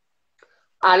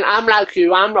 and I'm like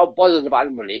you, I'm not bothered about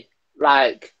the money.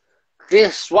 Like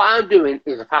what I'm doing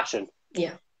is a passion.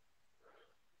 Yeah.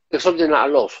 It's something that I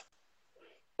love.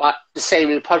 But the same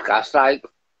in the podcast. Like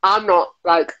I'm not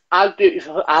like I do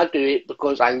it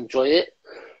because I enjoy it.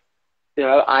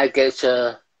 I get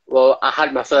to. Well, I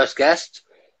had my first guest.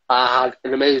 I had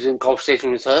an amazing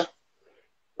conversation with her.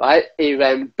 Right, it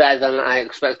went better than I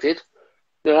expected.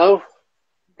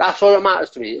 That's all that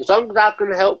matters to me. As long as I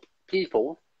can help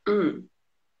people,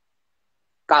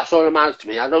 that's all that matters to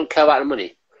me. I don't care about the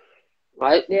money,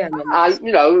 right? Yeah. And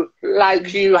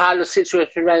like you had a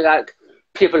situation where like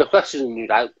people are questioning you,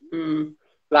 like,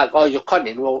 oh, you're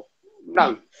conning. Well,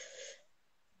 no,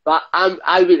 but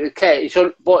I really care.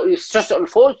 But it's just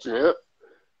unfortunate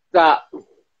that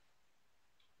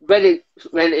when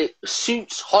it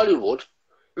suits Hollywood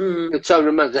in terms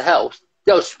of mental health,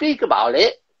 they'll speak about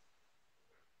it,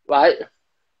 right?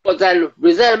 But then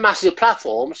with their massive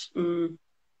platforms,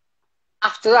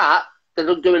 after that, they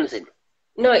don't do anything.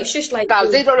 No, it's just like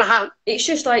they don't have. It's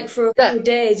just like for a few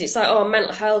days, it's like, oh,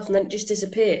 mental health, and then it just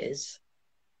disappears.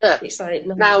 Yeah. It's like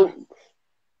no.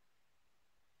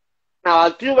 Now I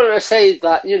do want to say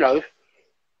that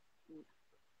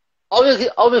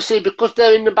obviously because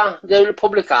they're in the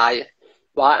public eye,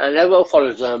 right, and everyone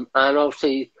follows them, and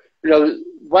obviously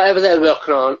whatever they're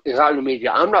working on is out in the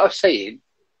media. I'm not saying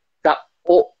that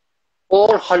all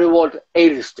Hollywood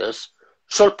A-listers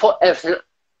should put everything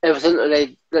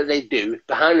that they do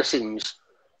behind the scenes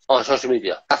on social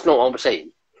media. That's not what I'm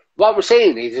saying. What I'm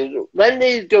saying is when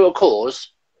they do a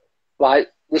cause, right,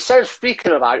 instead of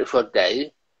speaking about it for a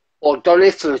day or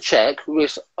donating a check,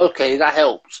 which, okay, that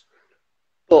helps,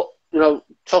 but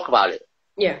talk about it.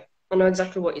 Yeah, I know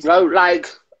exactly what you're saying.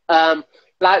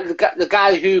 Like the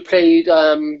guy who played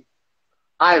Iron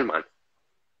Man,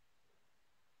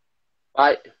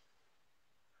 right?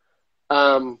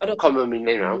 I can't remember his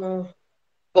name now. No.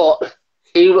 But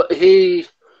he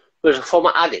was a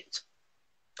former addict.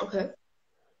 Okay.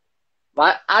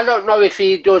 Right? I don't know if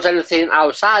he does anything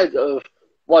outside of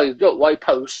what he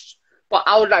posts, but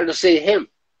I would like to see him.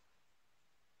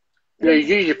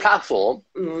 Use your platform,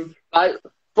 right?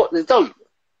 But they don't.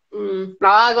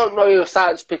 Now I don't know if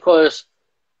that's because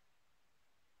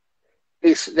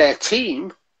it's their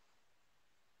team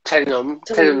telling them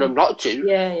not to.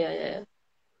 Yeah.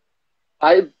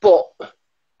 Right? But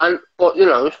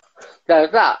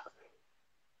there's that.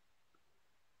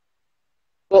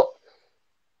 But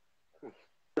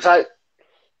it's like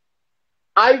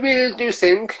I really do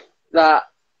think that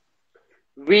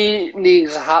we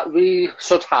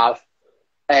should have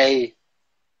a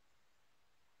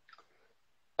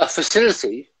a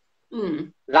facility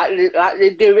Mm. like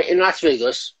they do it in Las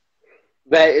Vegas,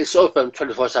 where it's open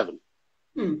 24/7.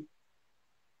 Mm.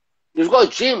 You've got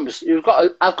gyms.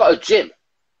 I've got a gym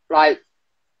like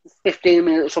 15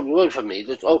 minutes from the road from me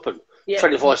that's open Yeah.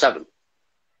 24/7.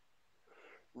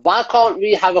 Why can't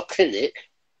we have a clinic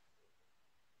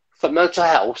for mental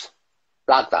health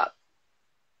like that?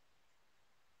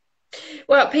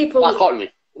 Well, Why people, can't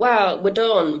we? well, we're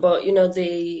done, but you know,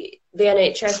 the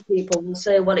NHS people will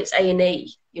say, well, it's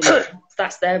A&E, you know,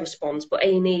 that's their response. But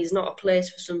A&E is not a place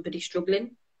for somebody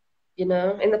struggling, you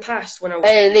know. In the past, when I was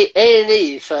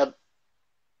A&E is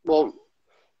well,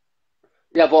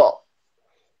 yeah, but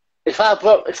if I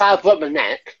broke my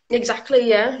neck, exactly,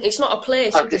 yeah, it's not a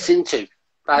place. I'd get into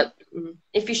like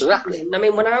If you're exactly. struggling, I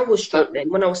mean, when I was struggling,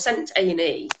 when I was sent to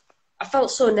A&E, I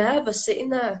felt so nervous sitting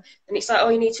there, and it's like, oh,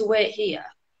 you need to wait here,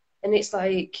 and it's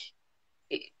like,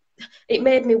 it, it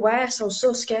made me worse. I was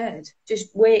so scared,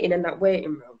 just waiting in that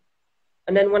waiting room.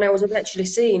 And then when I was eventually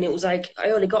seen, it was like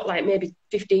I only got like maybe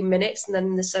 15 minutes, and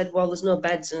then they said, well, there's no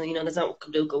beds, and you know, there's nothing we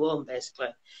can do, go home, basically.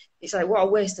 It's like, what a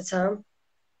waste of time.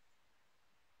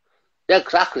 Yeah,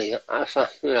 exactly. It's like,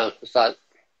 it's like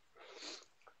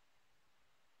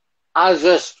I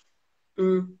just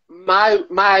Mm.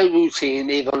 my routine,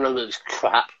 even though it's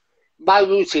crap, my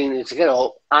routine is to get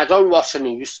up. I don't watch the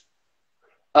news.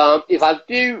 If I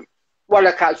do want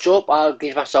to catch up, I'll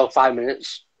give myself 5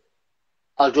 minutes.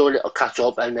 I'll do a little catch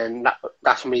up, and then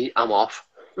that's me. I'm off.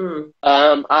 Mm.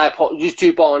 I put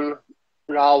YouTube on.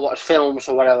 I'll watch films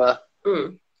or whatever.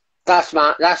 Mm.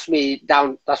 That's me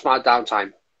down. That's my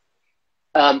downtime.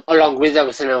 Along with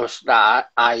everything else that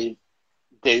I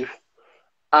do.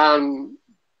 Um,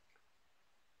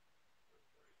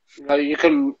 you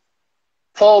can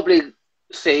probably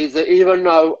see that even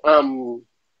though I'm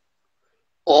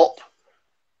up,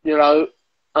 you know,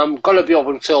 I'm gonna be up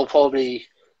until probably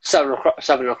 7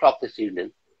 o'clock this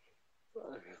evening.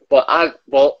 But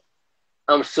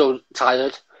I'm still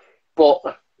tired. But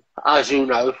as you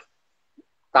know,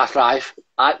 that's life.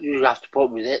 You have to put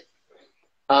up with it.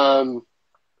 Um,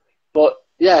 but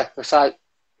yeah, it's like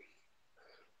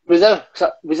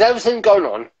with everything going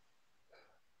on,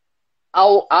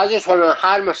 I just want to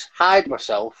hide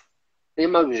myself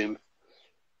in my room,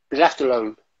 be left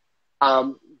alone,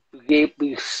 um,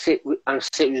 sit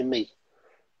with me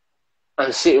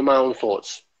and sit with my own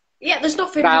thoughts. Yeah,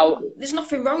 Now, there's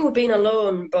nothing wrong with being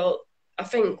alone, but I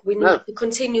think we need no, to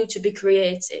continue to be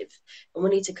creative, and we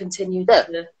need to continue yeah,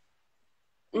 to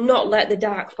not let the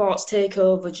dark thoughts take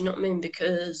over. Do you know what I mean?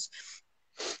 Because,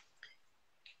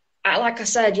 like I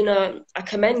said, you know, I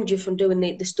commend you for doing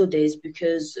the studies,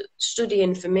 because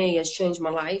studying for me has changed my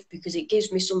life, because it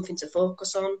gives me something to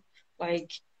focus on.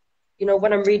 Like, you know,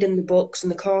 when I'm reading the books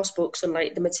and the course books and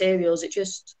like the materials, it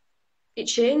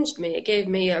changed me. It gave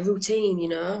me a routine, you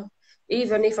know.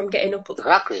 Even if I'm getting up,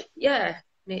 exactly, yeah,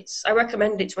 I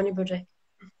recommend it to anybody.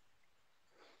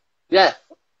 yeah,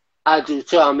 I do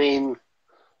too. I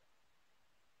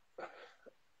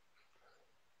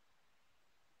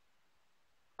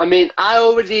mean, I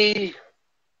already.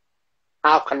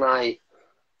 How can I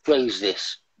phrase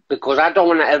this? Because I don't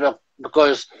want to ever.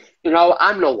 Because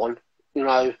I'm no one. You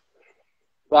know,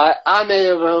 right? I may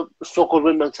have struggled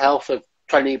with mental health for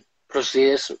 20 plus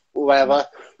years, or whatever,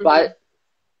 right? Mm-hmm.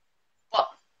 But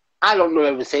I don't know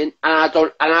everything, and I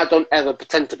don't ever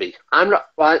pretend to be. I'm not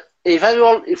right.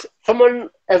 If someone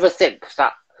ever thinks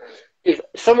that, if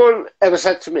someone ever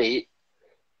said to me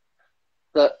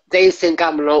that they think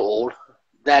I'm an know-all,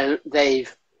 then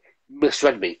they've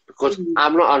misread me, because Mm-hmm.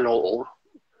 I'm not a know-all.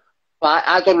 Right?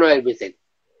 I don't know everything,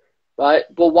 right?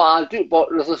 But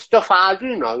the stuff I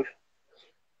do know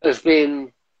has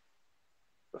been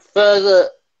further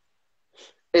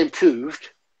improved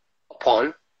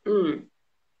upon Mm.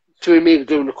 through me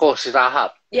doing the courses I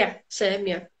have. Yeah, same.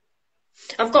 Yeah,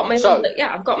 So, I've got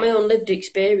my own lived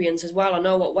experience as well. I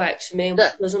know what works for me and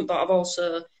yeah, what doesn't. But I've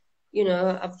also, you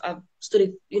know, I've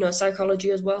studied, you know,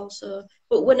 psychology as well. So,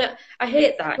 but I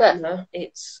hate that, yeah, you know,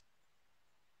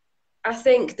 I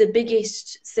think the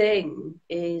biggest thing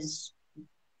is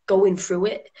going through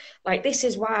it. Like, this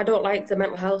is why I don't like the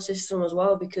mental health system as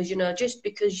well, because, you know, just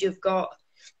because you're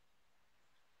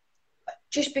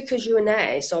a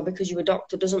nurse or because you're a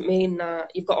doctor doesn't mean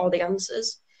that you've got all the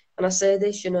answers. And I say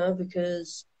this, you know,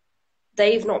 because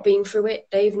they've not been through it,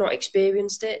 they've not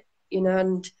experienced it, you know,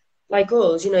 and like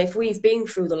us, you know, if we've been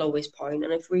through the lowest point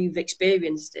and if we've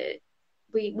experienced it,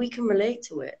 we can relate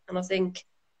to it. And I think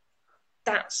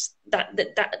that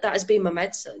has been my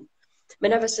medicine. I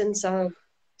mean, ever since I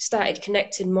started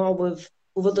connecting more with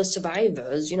other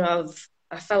survivors, you know,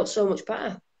 I felt so much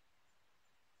better.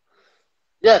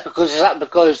 Yeah,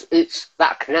 because it's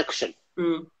that connection.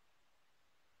 Mm.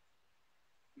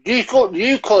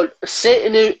 You could sit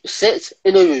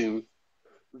in a room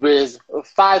with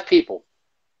 5 people,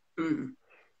 Mm.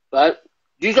 right?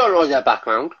 You don't know their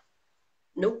background,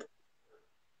 Nope.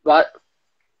 right?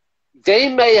 They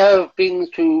may have been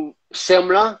through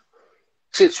similar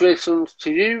situations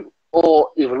to you,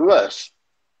 or even worse,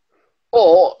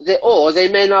 or they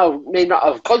may not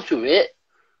have gone through it,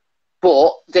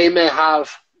 but they may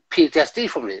have PTSD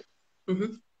from it,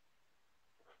 Mm-hmm.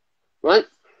 right?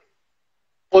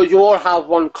 But you all have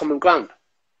one common ground.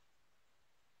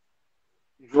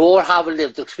 You all have a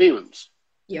lived experience,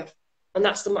 Yeah. And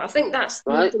I think that's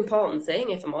the right? most important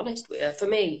thing, if I'm honest with you. For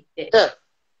me, Yeah,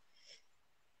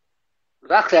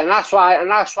 exactly, and that's why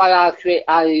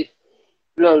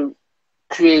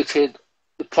created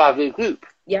the private group,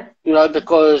 yeah.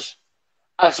 because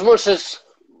as much as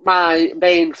my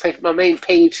main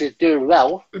page is doing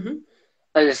well, Mm-hmm.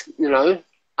 and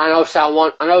and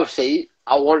obviously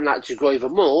I want that to grow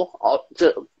even more.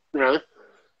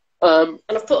 And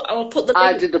I'll put the I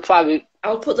link. did the private.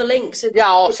 I'll put the links in Yeah,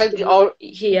 I'll send you.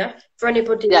 here for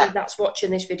anybody Yeah, that's watching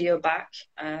this video back.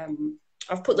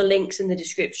 I've put the links in the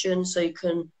description so you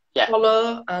can yeah,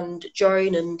 follow and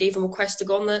join and even request to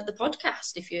go on the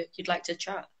podcast if you'd like to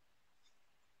chat.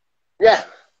 yeah.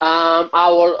 I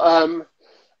will.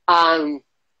 And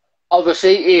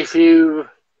obviously, if you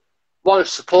want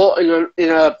support in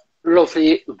a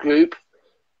lovely group,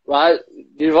 right?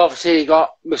 You've obviously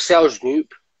got Michelle's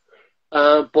group,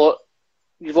 but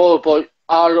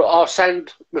I'll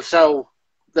send Michelle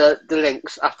the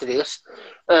links after this,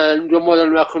 and you're more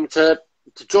than welcome to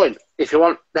join if you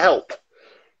want the help.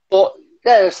 But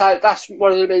yeah, it's like that's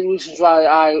one of the main reasons why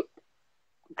I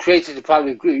created the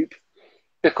private group,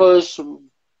 because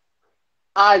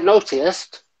I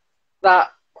noticed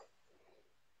that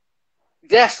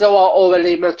yes, there are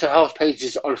already mental health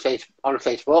pages on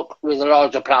Facebook with a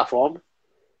larger platform,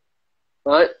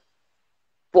 right?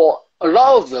 But a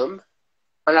lot of them,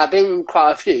 and I've been in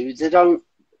quite a few, they don't.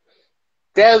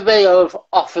 Their way of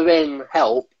offering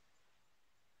help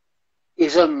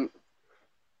isn't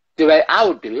the way I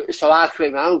would do it. So I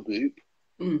create my own group,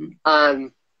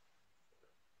 and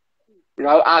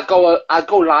I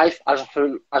go live as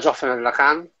often as I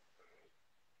can.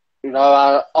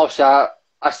 Obviously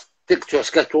I stick to a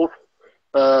schedule.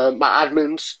 My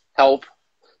admins help.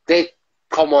 They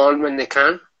come on when they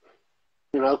can,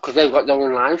 because they've got their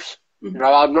own lives.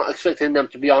 I'm not expecting them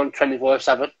to be on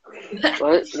 24/7,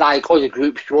 right? Like other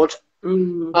groups would.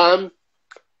 But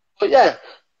yeah,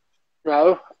 you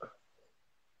know,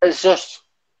 it's just,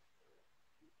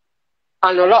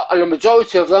 and the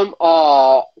majority of them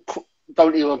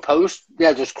don't even post.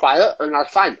 They're just quiet, and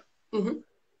that's fine. Mm-hmm.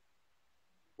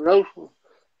 You know,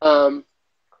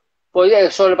 but yeah,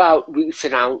 it's all about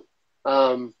reaching out.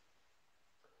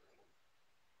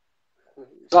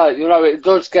 Like it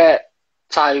does get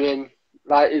tiring.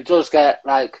 Like it does get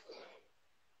like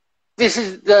this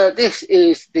is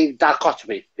the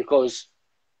dichotomy, because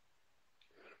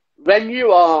when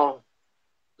you are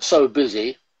so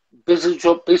busy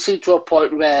to a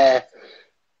point where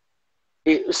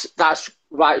that's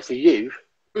right for you.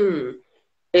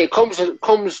 It comes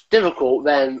difficult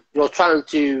when you're trying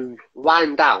to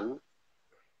wind down.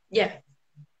 Yeah.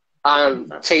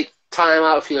 And take time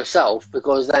out for yourself,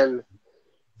 because then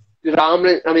I'm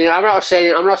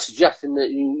not suggesting that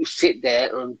you sit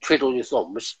there and twiddle your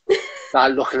thumbs,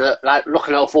 like looking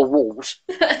at four walls,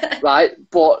 right?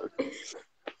 But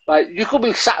like you could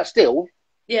be sat still.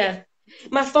 Yeah.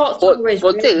 My thoughts are always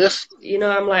this,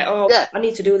 I'm like, yeah. I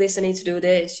need to do this, I need to do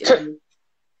this.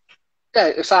 Yeah,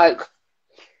 it's like,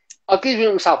 I'll give you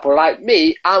an example. Like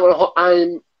me, I'm a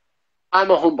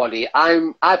homebody.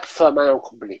 I prefer my own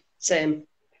company. Same.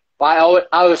 But I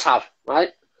always have,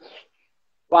 right?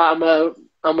 But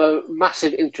I'm a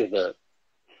massive introvert.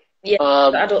 Yeah,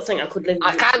 I don't think I could live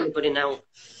with anybody now.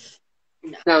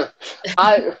 No,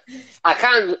 I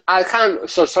can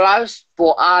socialise,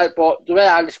 but the way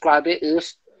I describe it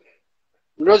is,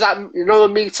 a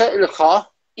meter in a car.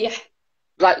 Yeah.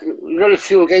 Like the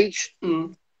fuel gauge.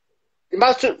 Mm.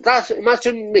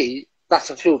 Imagine me.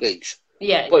 That's a fuel gauge.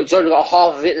 Yeah. But it's only got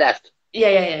half of it left.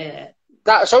 Yeah.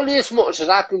 That's only as much as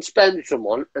I can spend with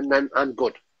someone, and then I'm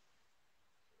good.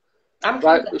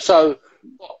 Right. So,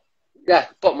 yeah.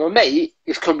 But my mate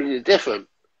is completely different.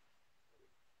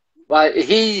 Right.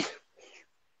 He's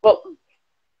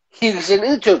an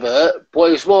introvert,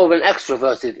 but he's more of an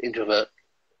extroverted introvert.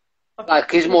 Okay. Like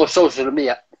he's more social than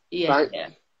me. Yeah. Right? Yeah.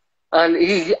 And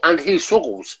he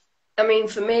struggles. I mean,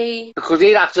 for me, because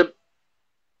he'd have to.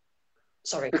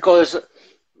 Sorry. Because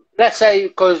let's say,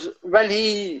 because when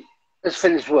he has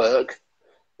finished work,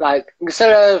 like,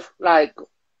 instead of, like,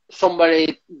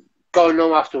 somebody going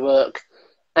home after work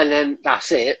and then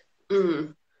that's it,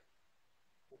 Mm.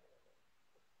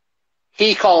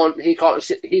 he can't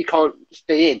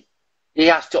stay in. He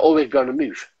has to always be on the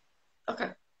move.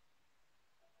 Okay.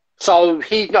 So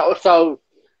he's not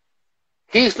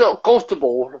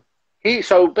comfortable.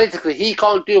 So basically he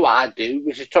can't do what I do,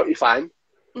 which is totally fine.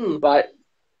 Mm. Right?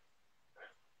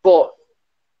 But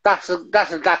that's a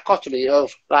dichotomy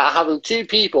of like having two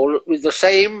people with the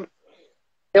same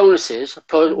illnesses.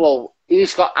 Well,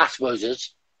 he's got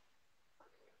Asperger's,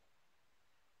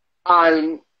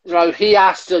 and he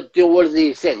has to do all of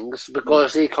these things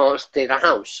because he can't stay in the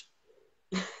house.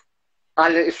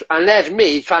 And there's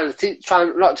me trying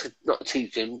not to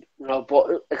teach him,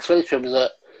 but explain to him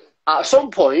that at some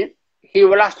point he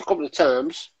will have to come to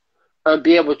terms and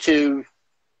be able to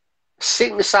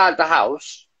sit inside the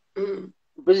house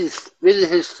with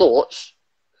his thoughts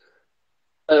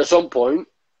at some point,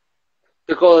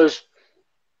 because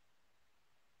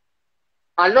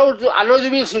I know the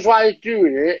reasons why he's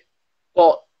doing it,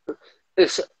 but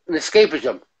it's an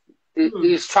escapism.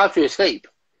 He's trying to escape.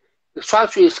 He's trying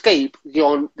to escape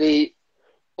the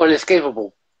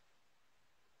unescapable.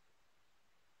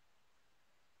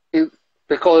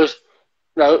 Because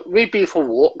we've been for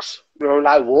walks,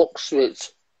 like walks, which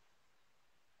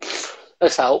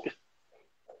has helped.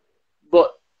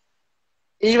 But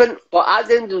at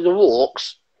the end of the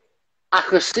walks, I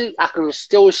can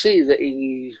still see that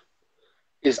he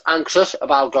is anxious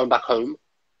about going back home.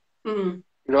 Mm.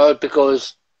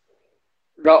 Because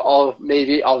of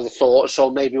maybe of the thoughts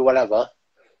or maybe whatever.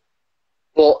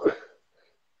 But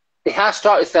he has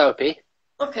started therapy.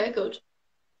 Okay, good.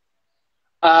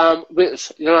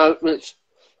 Which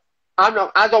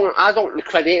I don't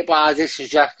credit it, but I did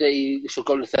suggest that he should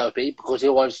go to therapy because he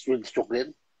was really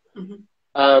struggling.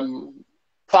 Mm-hmm.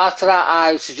 Prior to that,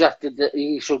 I suggested that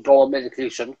he should go on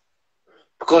medication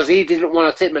because he didn't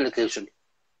want to take medication.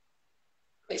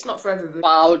 It's not for everybody. But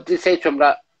I did say to him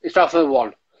that it's not for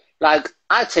everyone. Like,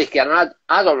 I take it, and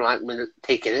I don't like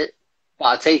taking it, but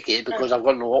I take it because I've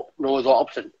got no other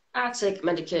option. I take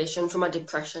medication for my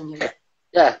depression.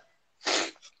 Yeah.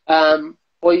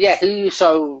 But yeah, he's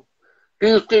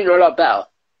doing a lot better.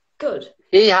 Good.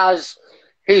 He has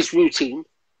his routine.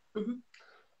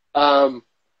 Mm-hmm.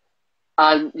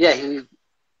 And yeah,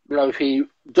 he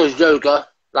does yoga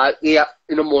in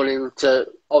the morning to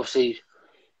obviously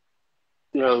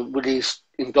release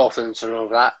endorphins and all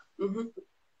that. Mm-hmm.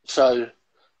 So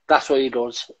that's what he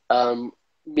does.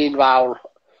 Meanwhile,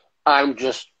 I'm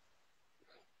just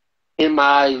in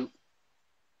my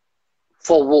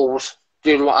four walls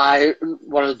doing what I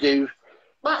want to do.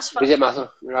 That's within my,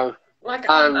 Like,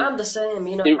 and I'm the same,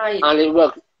 and it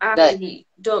works. I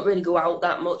don't really go out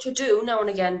that much. I do now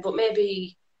and again, but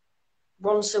maybe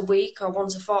once a week or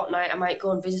once a fortnight I might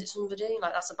go and visit somebody.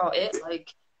 Like, that's about it.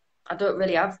 Like, I don't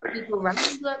really have people around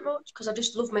that much because I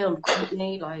just love my own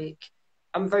company. Like,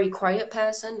 I'm a very quiet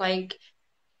person. Like,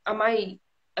 I might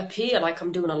appear like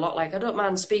I'm doing a lot. Like, I don't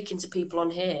mind speaking to people on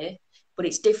here, but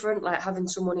it's different, like, having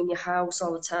someone in your house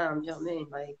all the time. Do you know what I mean?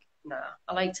 Like, nah.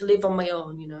 I like to live on my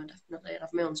own, definitely.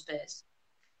 Have my own space.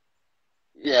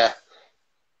 Yeah.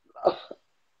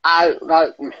 I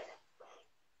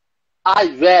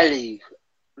rarely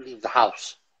leave the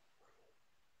house.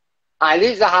 I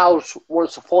leave the house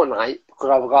once a fortnight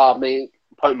because I've got my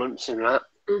appointments and that.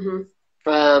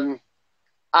 Mm-hmm.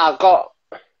 I've got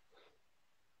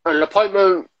an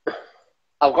appointment.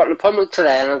 I've got an appointment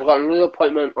today, and I've got another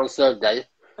appointment on Thursday.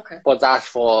 Okay. But that's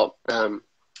for a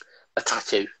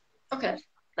tattoo. Okay.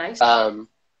 Nice. And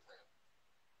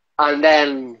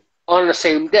then on the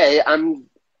same day,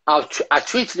 I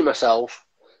treated myself,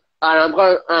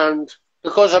 and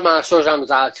because of my social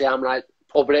anxiety, I'm like,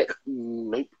 public,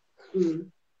 nope.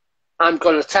 Mm. I'm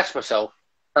gonna test myself.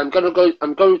 I'm going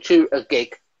to a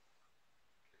gig.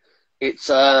 It's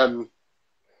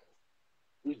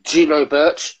Gino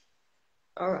Birch.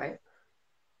 All right.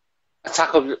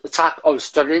 Attack of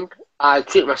Stunning. I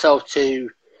treat myself to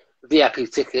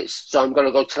VIP tickets, so I'm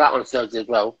gonna go to that on Thursday as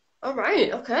well. All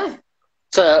right. Okay.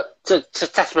 To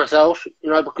test myself,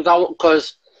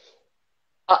 because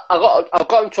I've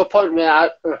gotten to a point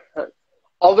where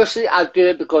obviously I do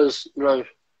it because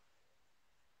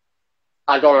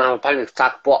I don't have a panic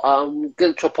attack, but I'm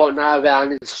getting to a point now where I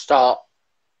need to start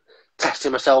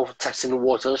testing myself, testing the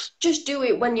waters. Just do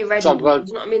it when you're ready. So you know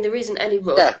what I mean? There isn't any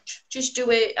rush. Yeah. Just do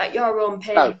it at your own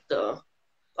pace, though.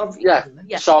 Yeah.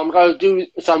 So I'm going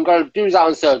to do that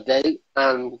on Thursday,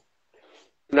 and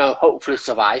hopefully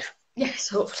survive. Yes,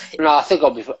 hopefully. No, I think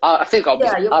I'll be.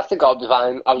 Yeah, you. I think I'll be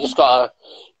fine. I've just gotta,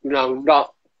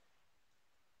 not.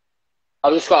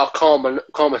 I've just gotta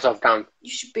calm myself down. You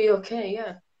should be okay.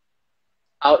 Yeah.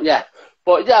 Yeah,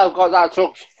 but yeah, I've got that to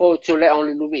look forward to later on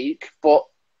in the week. But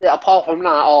yeah, apart from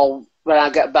that, or when I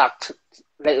get back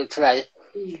later today,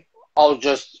 Mm. I'll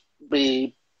just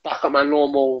be back at my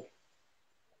normal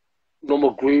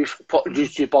groove. Put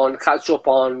YouTube on, catch up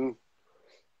on,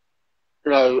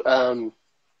 you know.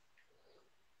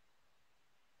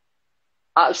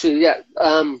 Actually, yeah.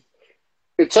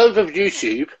 In terms of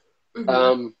YouTube, Mm-hmm.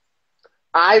 um,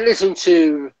 I listen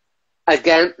to,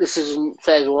 again, this isn't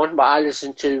for everyone, but I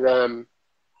listen to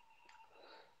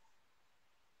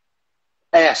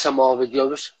ASMR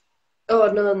videos.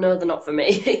 Oh no, no, they're not for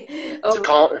me. Oh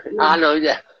I no, know,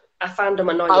 yeah. I found them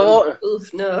I annoying. won't,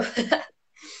 Oof, no.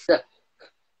 yeah.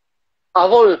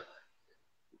 I've always,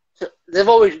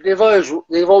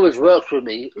 they've always worked with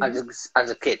me Hmm. as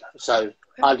a kid. So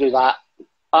I do that.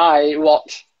 I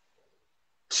watch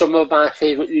some of my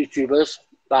favorite YouTubers.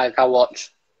 Like I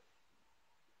watch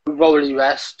Rolly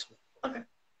Rest, Okay.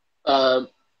 um,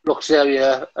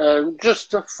 Luxeria,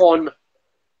 just fun,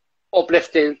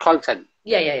 uplifting content.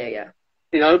 Yeah, yeah, yeah, yeah.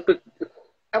 You know,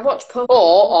 I watched Pokemon.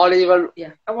 or I'll even,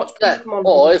 Yeah, I watched yeah. Pokemon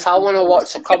Or videos if I want to sometimes.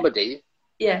 watch a comedy,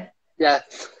 Yeah. yeah,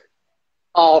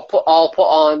 I'll put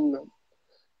on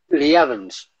Lee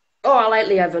Evans. Oh, I like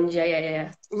Lee Evans. Yeah, yeah, yeah,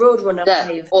 yeah. Roadrunner Yeah,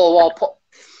 Live. or I'll put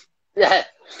yeah,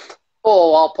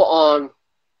 or I'll put on,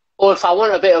 or if I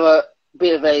want a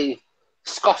bit of a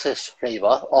Scottish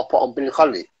flavour, I'll put on Billy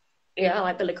Connolly. Yeah, I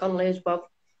like Billy Connolly as well.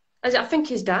 I think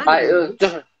he's died, Like,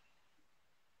 hasn't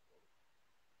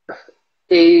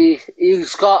he?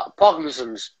 he's got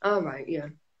Parkinson's. Oh, right, yeah.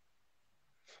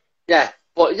 Yeah,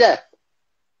 but yeah,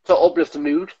 to uplift the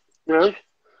mood, you know,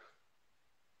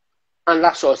 and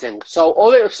that sort of thing. So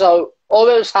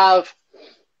always have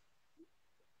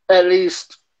at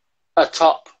least a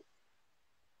top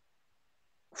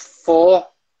four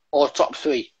or top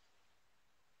three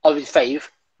of his fave.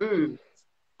 Mm.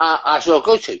 I shall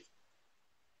go to.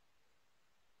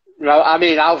 I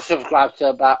mean, I've subscribed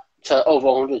to over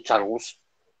 100 channels,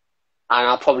 and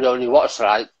I probably only watch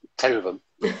like 10 of them.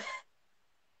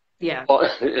 Yeah.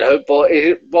 But but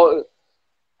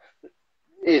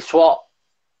it's what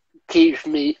keeps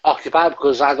me occupied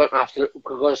because I don't have to,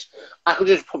 because I can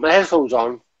just put my headphones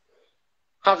on,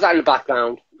 have that in the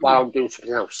background while Mm. I'm doing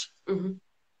something else. Mm-hmm.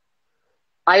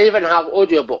 I even have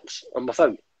audiobooks on my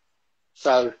phone.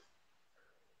 So,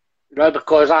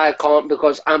 because I can't,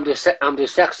 because I'm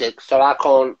dyslexic, so I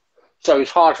can't, so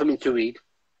it's hard for me to read.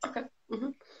 Okay. Mm-hmm.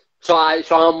 So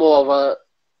I'm more of a,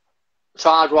 so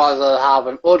I'd rather have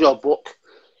an audiobook,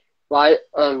 right,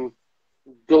 and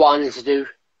do what I need to do,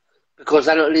 because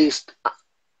then at least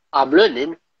I'm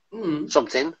learning Mm.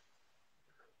 something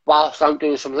whilst I'm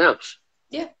doing something else.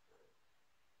 Yeah.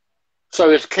 So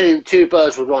it's killing two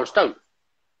birds with one stone.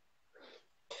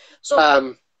 So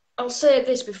Um, I'll say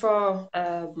this before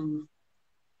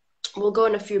we'll go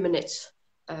in a few minutes.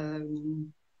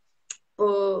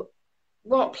 But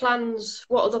what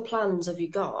other plans have you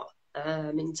got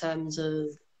in terms of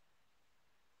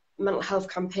mental health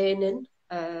campaigning?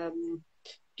 Do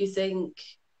you think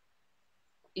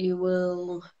you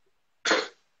will?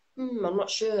 I'm not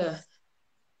sure.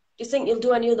 Do you think you'll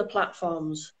do any other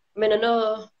platforms? I mean, I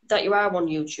know that you are on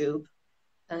YouTube.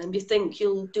 Do you think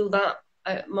you'll do that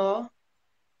more?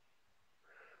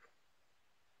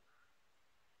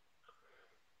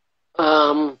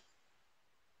 um,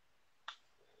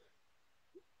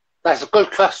 that's a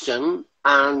good question,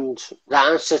 and the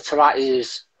answer to that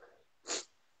is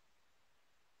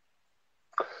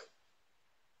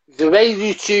the way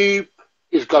YouTube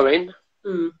is going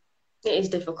Mm, it is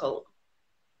difficult.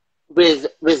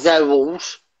 with their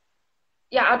rules.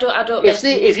 Yeah, I don't If make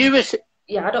the if you was,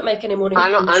 yeah, I don't make any money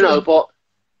from I know, YouTube. but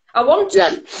I want yeah,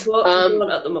 to, but I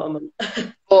don't at the moment.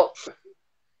 but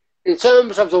in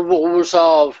terms of the rules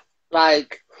of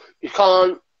like you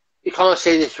can't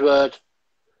say this word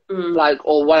Mm, like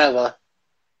or whatever.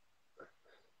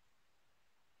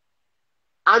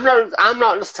 I'm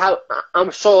not the type.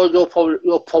 I'm sure you're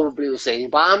probably the same,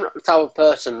 but I'm not the type of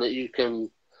person that you can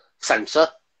censor.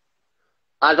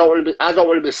 I don't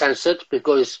want to be censored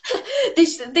because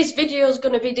this video is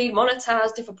going to be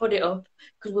demonetized if I put it up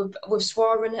because we've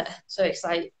sworn it. So it's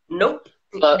like, nope.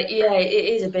 but Yeah, it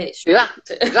is a bit yeah,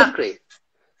 strict. exactly.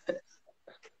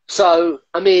 So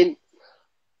I mean,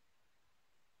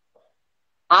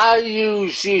 I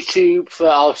use YouTube for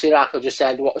obviously, like I just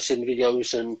said, watching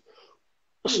videos and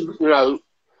Mm, you know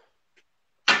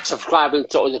subscribing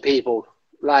to other people.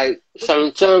 Like so,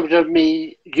 in terms of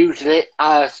me using it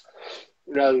as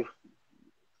you know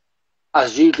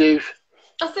as you do.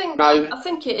 I think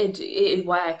it'd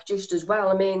work just as well.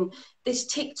 I mean, this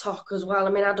TikTok as well. I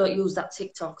mean, I don't use that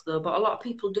TikTok though, but a lot of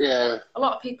people do. Yeah. A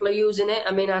lot of people are using it.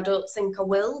 I mean, I don't think I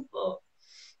will, but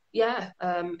yeah,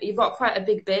 you've got quite a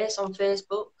big base on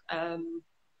Facebook. And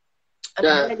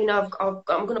again, you know,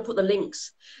 I'm going to put the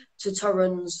links to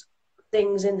Toren's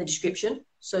things in the description.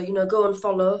 So, you know, go and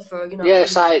follow for, you know,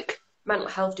 it's like mental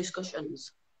health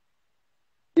discussions.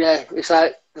 Yeah, it's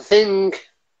like the thing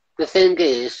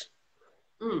is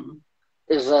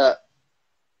that,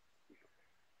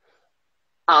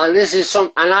 and this is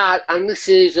something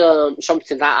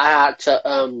that I had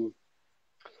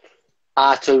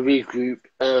to regroup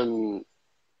and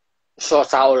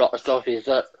sort out a lot of stuff. Is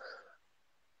that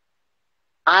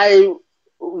I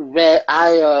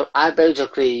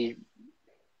basically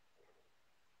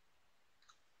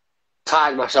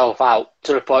tired myself out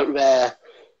to the point where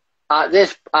at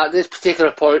this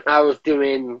particular point I was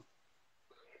doing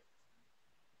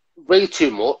way too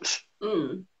much,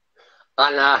 and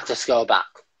I had to scale back.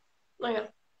 Oh yeah.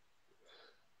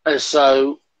 And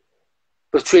so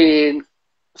between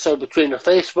the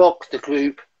Facebook, the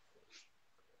group,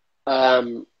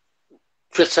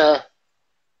 Twitter,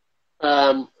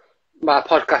 my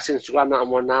podcast Instagram that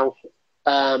I'm on now,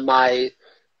 my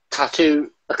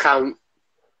tattoo account,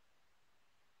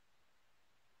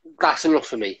 that's enough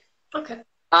for me. Okay.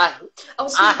 I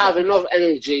have enough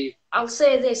energy. I'll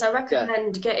say this, I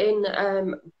recommend getting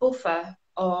Buffer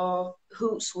or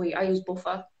Hootsuite. I use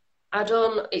Buffer.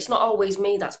 It's not always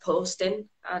me that's posting.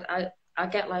 I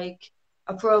get like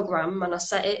a program and I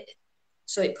set it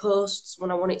so it posts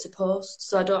when I want it to post,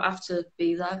 so I don't have to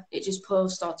be there. It just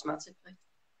posts automatically.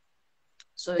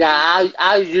 So yeah,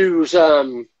 I use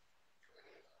I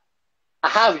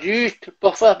have used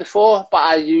Buffer before, but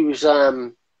I use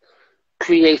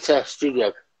Creator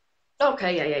Studio.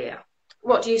 Okay, yeah.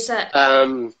 What do you set?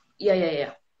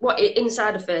 Yeah. What,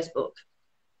 inside of Facebook?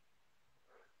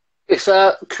 It's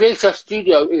a Creator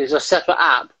Studio is a separate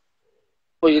app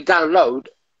where you download,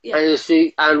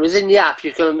 and within the app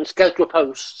you can schedule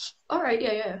posts. All right,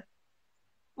 yeah.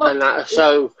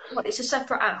 It's a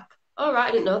separate app? All right,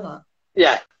 I didn't know that.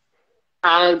 Yeah,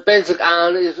 and basically,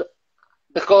 is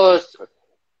because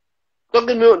don't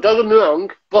get me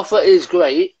wrong, Buffer is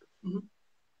great,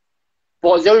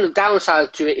 but the only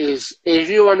downside to it is if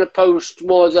you want to post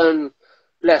more than,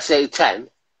 let's say, 10,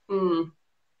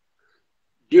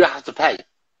 you have to pay.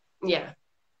 Yeah.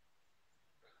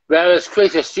 Whereas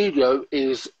Creator Studio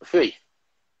is free.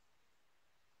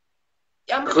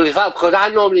 Yeah, because I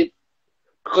normally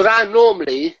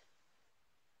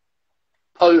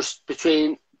post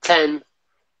between 10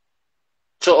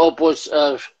 to upwards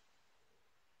of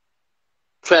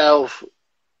 12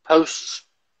 posts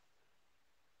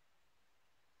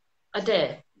a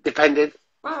day, depending.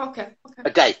 Wow, okay. A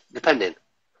day, depending.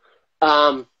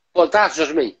 But that's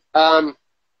just me. Well,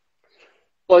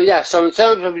 yeah. So in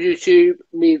terms of YouTube,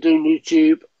 me doing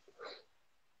YouTube,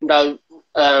 no,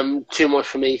 too much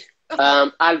for me.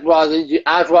 I'd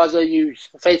rather use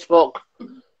Facebook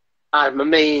as my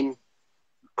main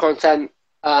content,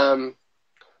 because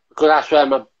that's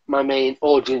where my main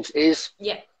audience is.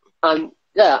 Yeah. And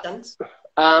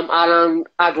and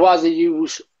I'd rather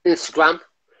use Instagram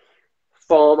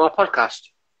for my podcast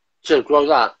to grow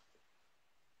that.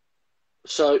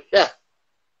 So yeah.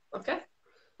 Okay.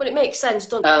 But it makes sense,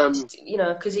 doesn't it? You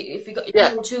know, because if you're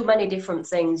doing too many different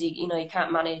things, you know, you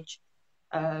can't manage.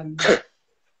 I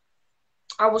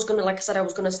was gonna, like I said, I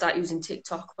was gonna start using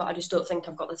TikTok, but I just don't think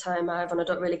I've got the time either, and I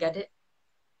don't really get it.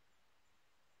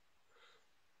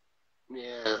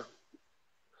 Yeah.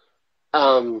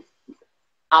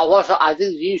 I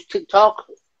did use TikTok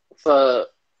for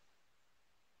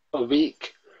a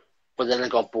week, but then I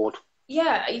got bored.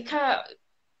 Yeah, you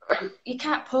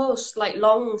can't post like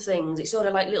long things. It's sort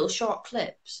of like little short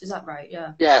clips. Is that right?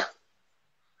 Yeah. Yeah.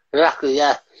 Exactly.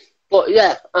 Yeah. But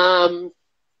yeah.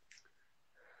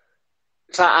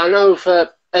 So I know for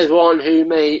everyone who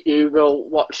will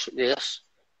watch this,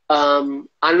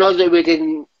 I know that we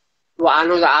didn't. Well, I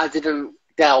know that I didn't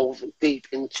delve deep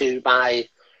into my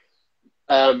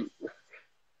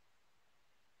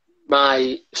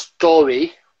my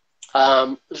story,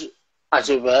 as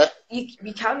it were.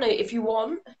 You can if you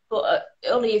want, but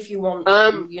only if you want.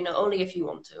 You know, only if you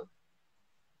want to.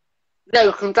 Yeah,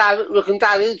 we can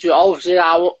dive into it. Obviously,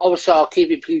 I'll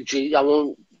keep it PG. I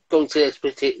won't go into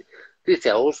explicit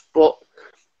details, but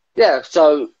yeah.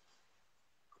 So,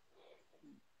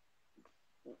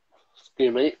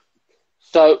 excuse me.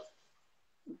 So,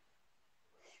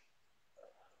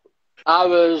 I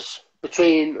was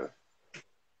between.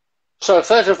 So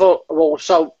first of all,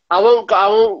 so I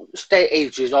won't state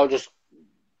ages. I'll just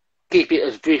keep it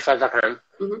as brief as I can.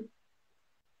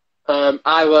 Mm-hmm.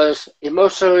 I was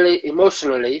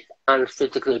emotionally and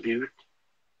physically abused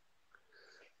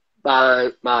by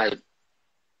my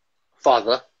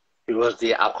father, who was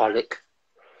the alcoholic.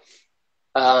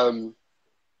 The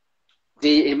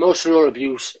emotional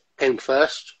abuse came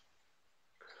first,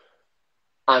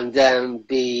 and then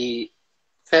the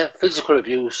physical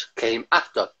abuse came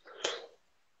after.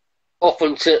 Up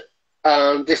until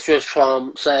this was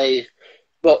from, say,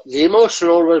 but the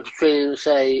emotional was between,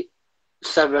 say,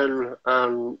 7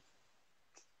 and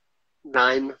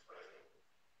 9.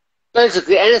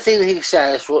 Basically, anything he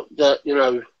says,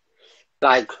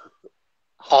 like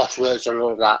harsh words and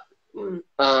all of that.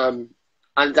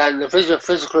 And then the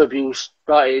physical abuse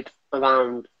started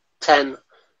around 10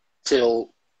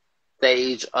 till the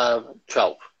age of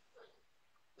 12.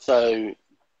 So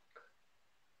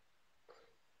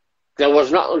there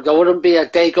wouldn't be a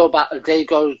day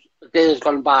has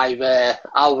gone by where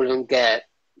I wouldn't get,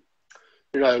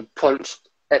 punched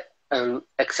and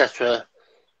etc.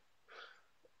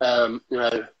 Even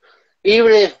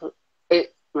if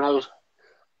it,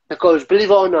 because believe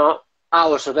it or not, I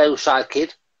was a very shy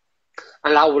kid,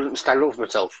 and I wouldn't stand up for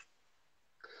myself.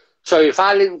 So if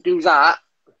I didn't do that,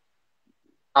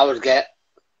 I would get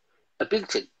a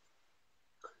beating.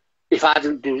 If I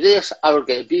didn't do this, I would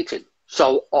get a beating.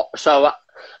 So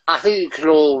I think you can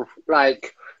all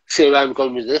see where I'm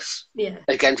going with this. Yeah.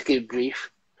 Again, to keep it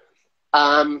brief.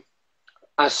 And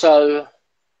so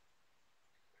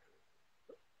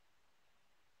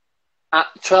at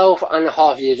 12 and a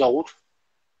half years old,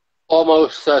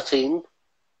 almost 13,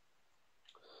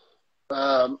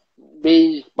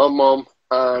 me, my mum,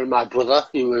 and my brother,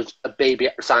 who was a baby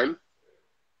at the time,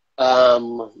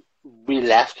 we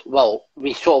left. Well,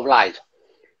 we sort of lied.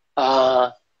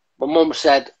 My mum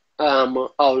said,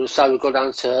 oh, so we go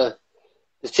down to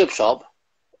the chip shop.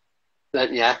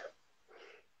 Then, yeah.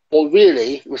 But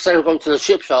really, instead of going to the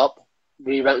chip shop,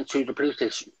 we went to the police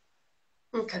station.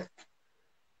 Okay.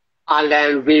 And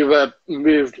then we were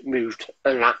moved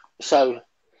and that. So,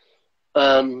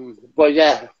 but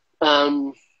yeah,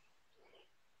 my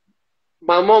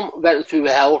mum went through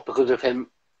hell because of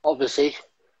him, obviously.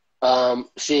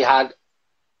 She had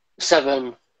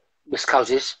 7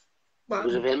 miscarriages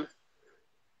because of him.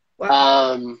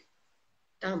 Wow.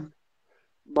 Damn.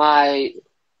 My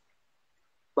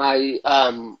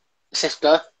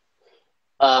sister,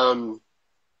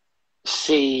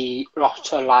 she lost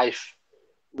her life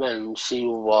when she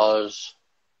was,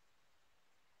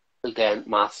 again,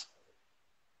 math,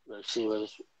 when she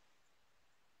was,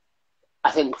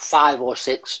 I think, 5 or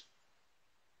 6.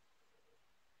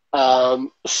 The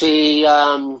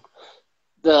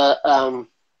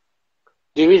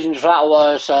reason for that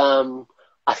was,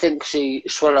 I think she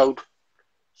swallowed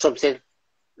something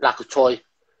like a toy.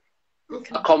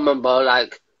 Okay. I can't remember,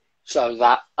 so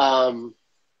that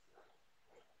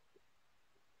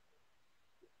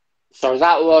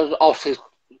was obviously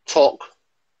took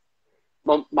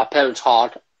my parents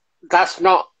hard. That's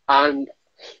not, and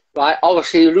right,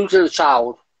 obviously losing a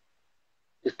child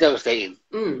is devastating.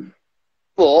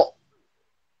 But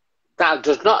that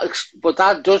does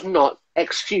not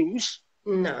excuse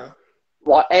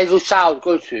what every child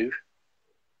goes through,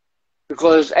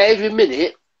 because every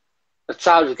minute a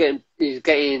child is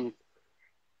getting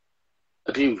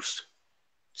abused.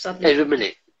 Sadly. Every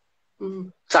minute.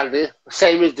 Sadly,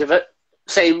 same with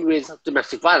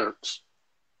domestic violence.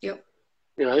 Yep.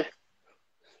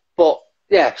 But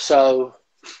yeah, so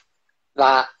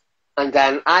that, and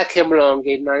then I came along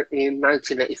in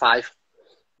 1985.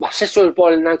 My sister was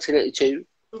born in 1982.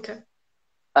 Okay.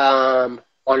 On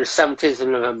the 17th of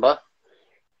November.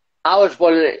 I was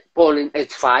born in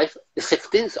 85, the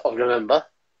 16th of November.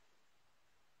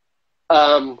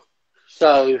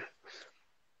 So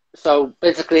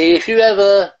basically, if you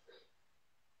ever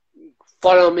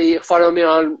follow me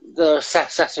on the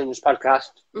Seth Sessions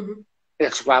podcast,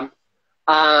 Instagram,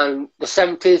 and the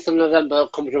 17th of November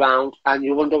comes around and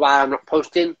you wonder why I'm not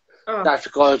posting, that's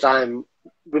because I'm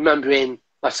remembering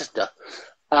my sister.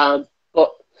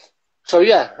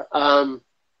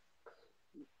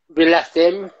 We left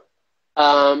him.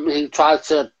 He tried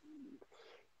to,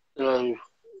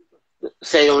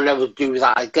 say he'll never do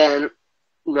that again.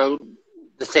 The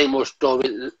same old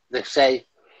story they say.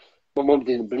 My mum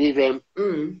didn't believe him.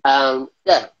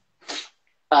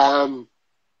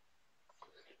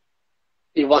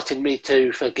 He wanted me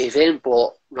to forgive him,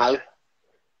 but no.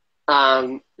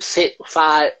 I think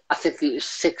it was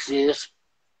 6 years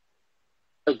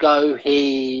ago,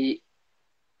 he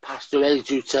passed away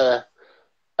due to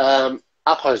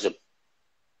alcoholism.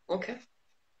 Okay.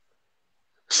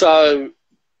 So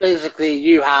basically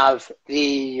you have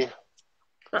the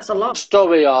That's a lot.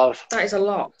 story of That is a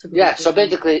lot to go yeah. through. So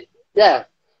basically, yeah,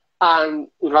 and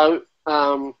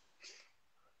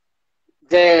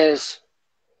there's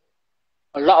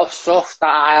a lot of stuff that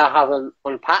I haven't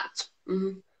unpacked,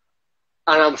 Mm-hmm.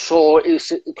 and I'm sure it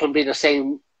can be the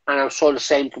same, and I'm sure the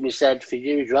same can be said for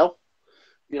you as well.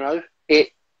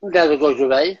 It never goes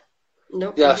away.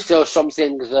 Nope. There are still some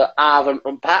things that I haven't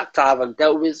unpacked, I haven't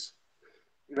dealt with.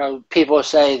 People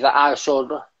say that I should,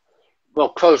 well,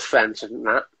 close friends and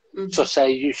that, so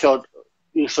say you should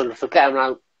forget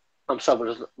them. I'm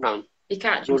sorry, no. You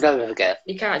can't. You'll never forget.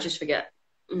 You can't just forget.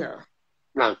 No.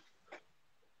 No.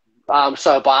 I'm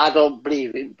sorry, but I don't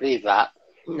believe that.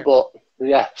 No. But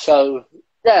yeah, so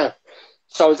that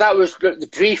was the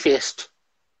briefest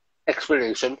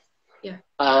explanation. Yeah.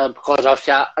 Because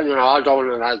obviously, I don't want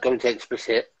to go into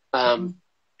explicit. But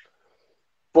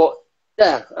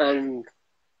yeah, and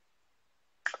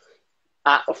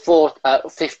at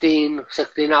 15,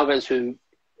 16, I went through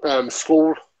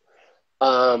school.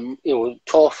 It was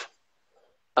tough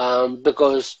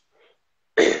because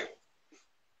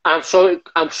I'm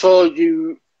sure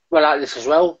you were like this as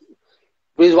well.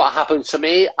 With what happened to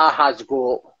me, I had to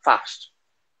grow up fast.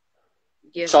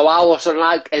 Yeah. So I wasn't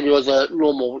like any other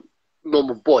normal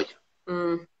boy.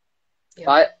 Yeah.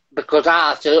 Right? Because I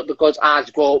had to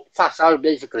grow up fast. I was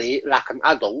basically like an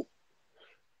adult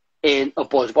in a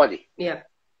boy's body. Yeah.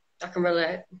 I can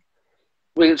relate.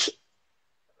 Which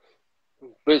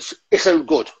isn't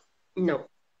good. No.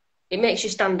 It makes you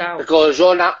stand out. Because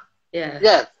you're not. Yeah.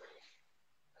 Yeah.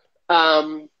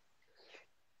 And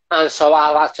so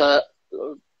I had to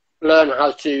learn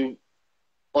how to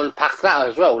unpack that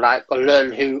as well, like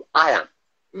learn who I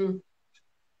am.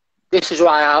 This is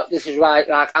why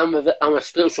like I'm a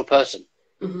spiritual person.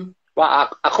 Right,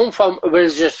 I come from a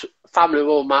religious family with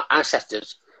all my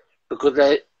ancestors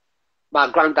because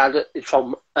my granddad is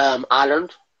from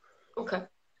Ireland. Okay.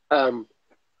 I'm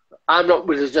not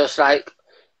religious, like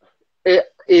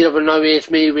even though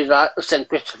it's me with like Saint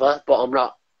Christopher, but I'm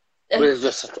not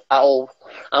religious at all.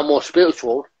 I'm more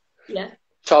spiritual. Yeah.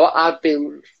 So I've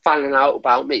been finding out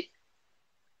about me.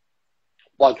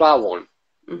 What do I want?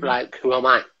 Like, who am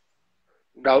I?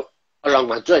 Along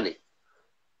my journey.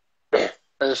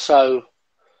 And so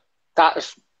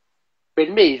that's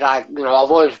been me. Like,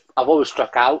 I've always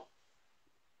struck out.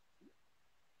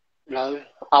 I've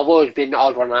always been the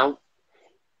odd one out.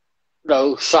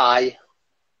 Shy,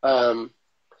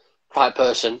 quiet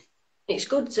person. It's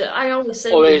good to. I always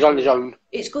say. Always on his own.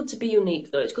 It's good to be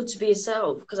unique, though. It's good to be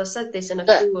yourself. Because I said this in a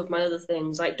few of my other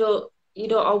things. Like, you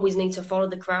don't always need to follow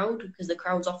the crowd because the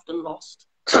crowd's often lost.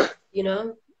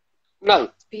 No.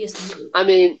 Be yourself. I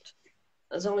mean,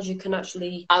 as long as you can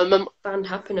actually find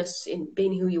happiness in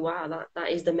being who you are, that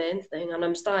is the main thing. And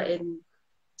I'm starting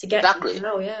to get that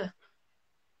now. Yeah.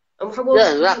 And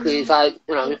yeah, exactly. It's like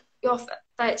You're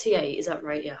 38, is that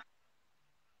right? Yeah.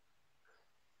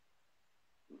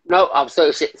 No, I'm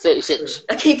 36.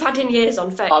 I keep adding years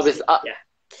on 30.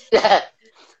 Yeah,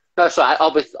 that's right.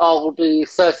 I'll be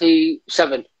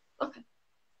 37. Okay.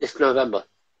 This November.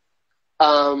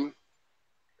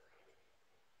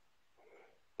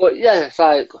 But yeah, it's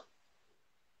like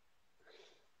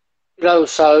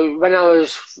so when I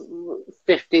was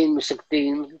 15,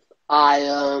 16,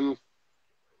 I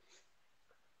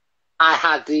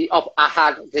had the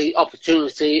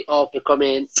opportunity of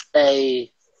becoming a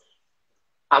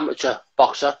amateur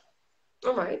boxer.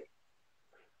 All right.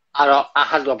 I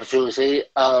had the opportunity,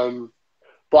 but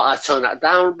I turned that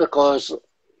down because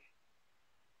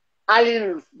I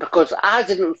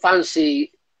didn't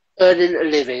fancy earning a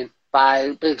living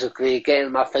by basically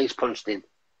getting my face punched in.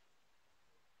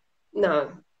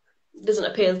 No, it doesn't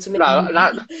appeal to me. No.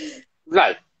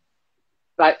 Like,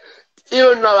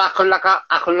 even though I can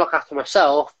look after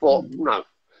myself, but no.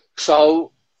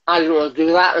 So I didn't want to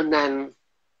do that, and then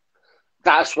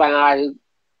that's when I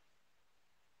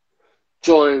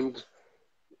joined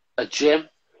a gym.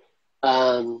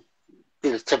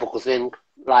 Did a typical thing,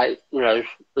 like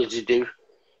as you do,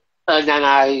 and then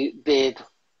I did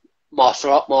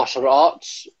martial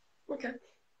arts. Okay.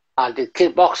 I did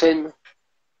kickboxing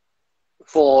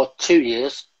for 2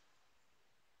 years,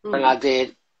 and I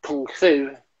did kung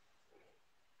fu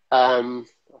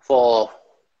for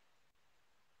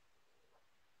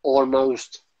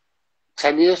almost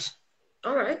 10 years.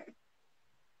 All right.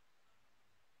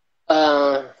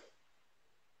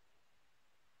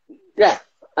 Yeah.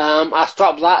 I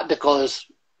stopped that because,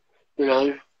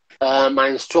 my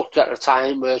instructor at the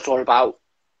time was all about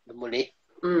the money.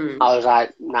 I was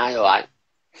like, nah, you're right.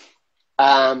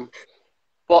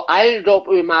 But I ended up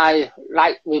with my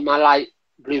light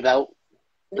blue belt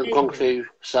and kung fu.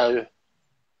 So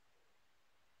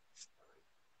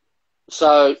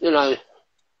you know,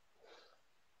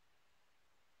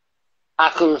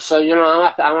 I'm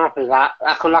happy with that.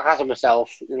 I can look after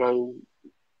myself. Not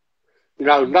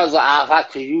that I've had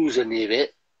to use any of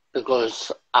it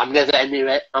because I'm never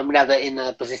in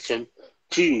a position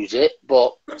to use it.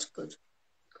 But That's good.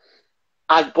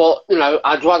 I'd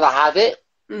rather have it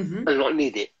and not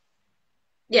need it.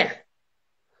 Yeah.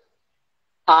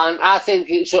 And I think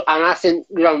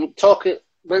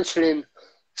mentioning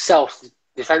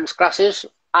self-defense classes,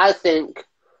 I think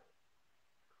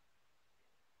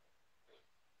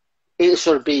it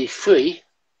should be free.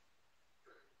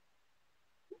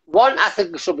 One, I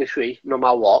think it should be free, no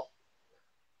matter what.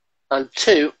 And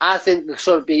two, I think it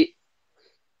should be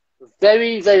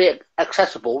very, very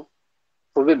accessible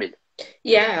for women.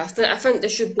 Yeah, I think there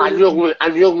should be... And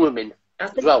young women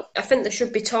as well. I think they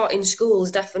should be taught in schools,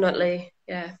 definitely.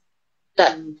 Yeah.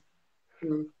 Yeah.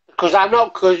 Because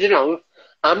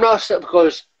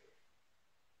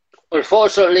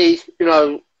unfortunately,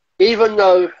 even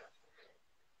though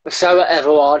Sarah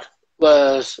Everard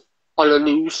was on the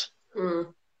news,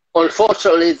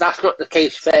 unfortunately, that's not the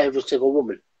case for every single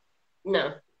woman.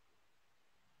 No.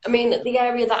 I mean, the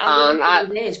area that I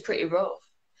live in is pretty rough,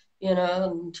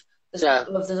 and there's a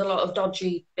lot of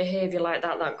dodgy behaviour like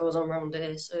that goes on around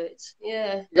here. So it's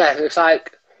Yeah, it's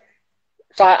like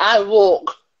I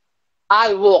walk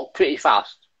pretty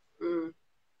fast.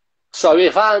 So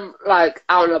if I'm like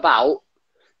out and about,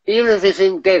 even if it's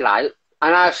in daylight,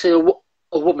 and I see a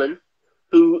woman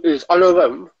who is on her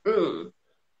own,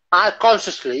 I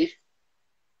consciously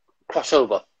cross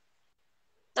over.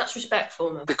 That's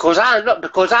respectful, man. Because I know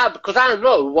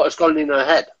what's going in her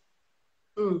head.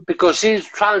 Because she's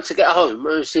trying to get home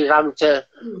and she's having to,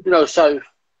 so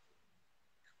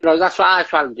that's what I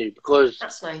try and do because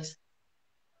that's nice.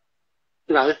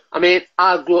 I mean,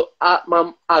 I grew up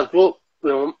with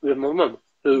my mum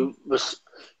who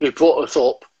brought us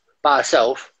up by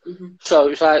herself. So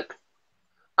it's like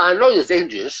I know the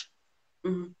dangers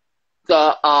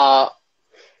that are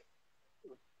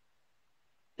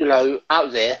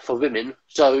out there for women.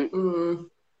 So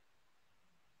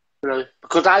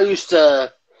because I used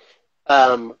to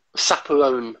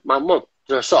chaperone my mum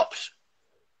to the shops.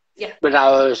 Yeah. When I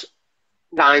was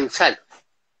 9, 10.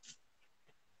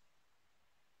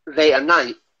 Late at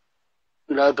night,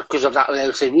 because of that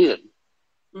very same reason.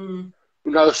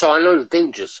 So I know the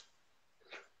dangers.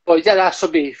 But yeah, that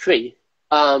should be free.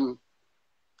 And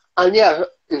yeah,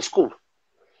 in school.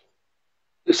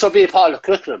 It should be a part of the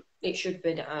curriculum. It should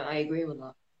be. I agree with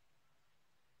that.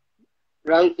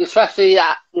 Especially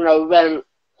when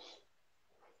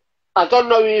I don't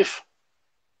know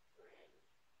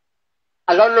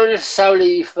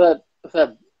necessarily for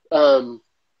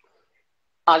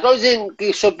I don't think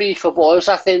it should be for boys.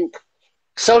 I think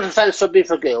self-defense should be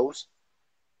for girls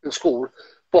in school,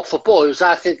 but for boys,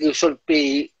 I think it should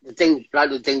be the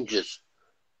dangers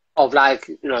of when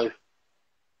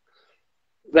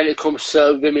it comes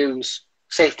to women's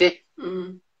safety.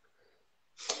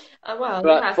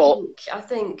 I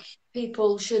think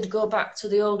people should go back to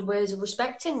the old ways of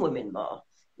respecting women more.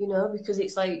 Because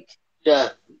it's like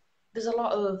there's a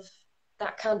lot of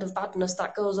that kind of badness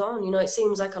that goes on. It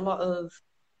seems like a lot of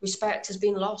respect has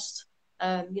been lost.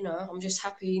 I'm just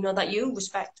happy, that you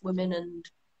respect women and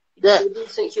but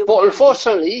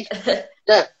unfortunately,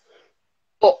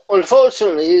 but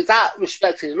unfortunately, that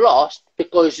respect is lost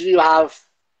because you have,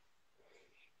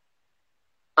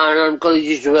 and I'm going to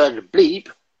use the word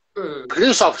bleep,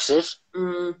 police officers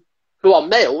who are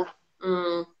male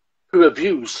who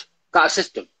abuse that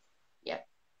system. Yeah,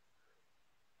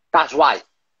 that's why.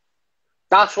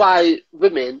 That's why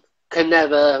women can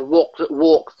never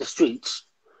walk the streets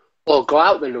or go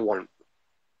out when they want.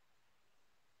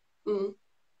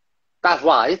 That's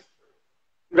why.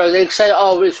 They say,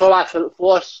 "Oh, it's all right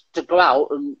for us to go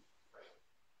out," and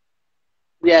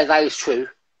yeah, that is true.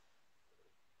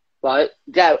 Right?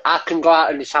 Yeah, I can go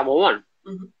out anytime I want.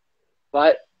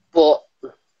 Right? But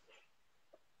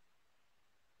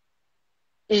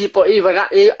even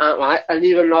that, right? And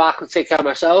even though I can take care of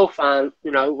myself and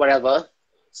whatever.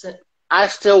 I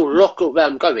still look at where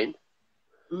I'm going.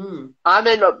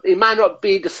 It might not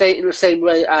be in the same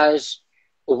way as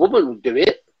a woman would do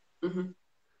it,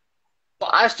 but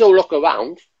I still look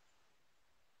around.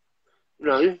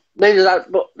 Maybe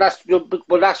that's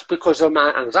because of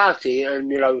my anxiety, and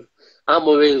I'm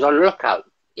always on the lookout.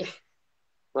 Yeah.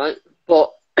 Right,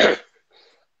 but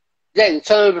yeah, in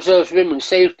terms of women's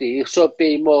safety, it should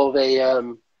be more of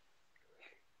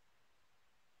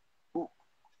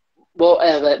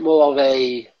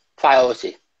a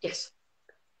priority. Yes.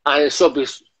 and it should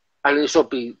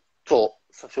be taught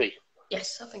for free.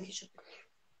 Yes, I think it should be.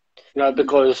 You know,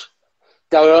 because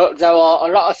there are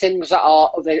a lot of things that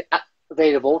are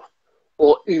available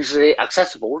or easily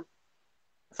accessible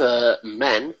for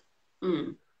men,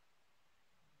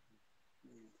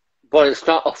 but it's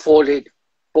not afforded.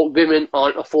 But women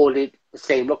aren't afforded the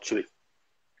same luxury.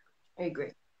 I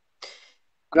agree.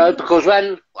 No, because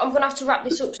when I'm gonna have to wrap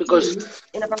this up soon,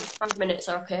 in about 5 minutes.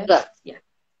 Okay. Yeah,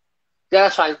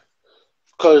 that's fine.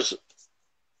 Because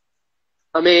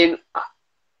I mean,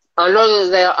 I know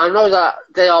that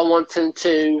they are wanting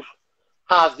to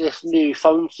have this new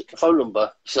phone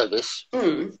number service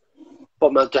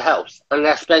for mental health, and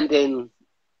they're spending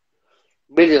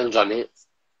millions on it.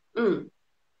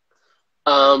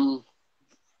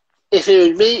 If it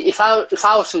was me, if I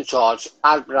was in charge,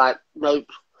 I'd be like, nope,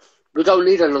 we don't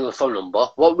need another phone number.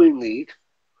 What we need,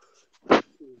 a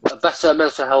better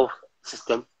mental health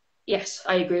system. Yes,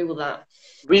 I agree with that.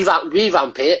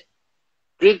 Revamp it,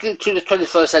 bring it to the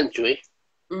 21st century.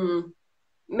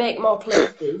 Make more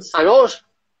places. And also,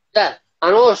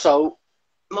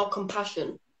 more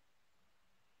compassion.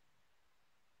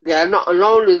 Yeah, not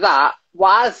only that,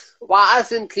 what I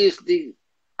think is the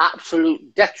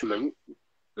absolute detriment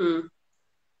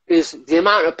is the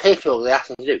amount of paperwork they have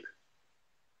to do.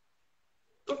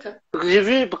 Okay.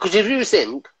 Because if you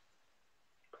think,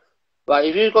 right,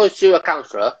 if you go to a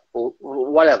counsellor or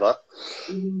whatever,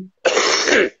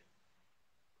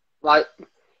 right,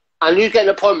 and you get an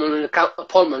appointment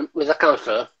with a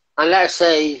counsellor, and let's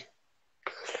say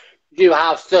you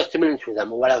have 30 minutes with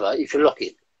them or whatever, if you're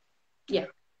lucky. Yeah.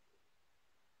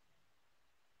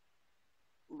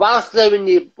 Whilst you're in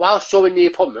the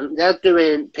appointment, they're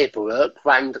doing paperwork,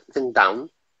 writing things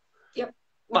down. Yep.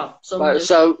 Well, some right, do.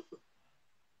 So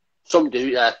some do,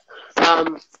 yeah.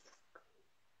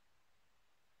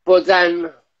 But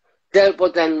then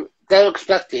they're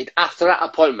expected after that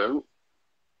appointment.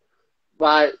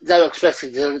 Right, they're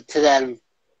expected to then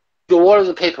do all of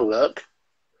the paperwork,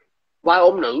 write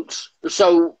up notes.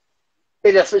 So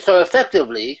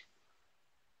effectively,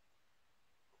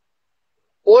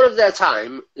 all of their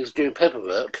time is doing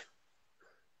paperwork.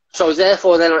 So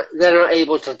therefore, they're not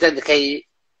able to dedicate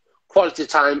quality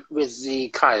time with the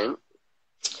client.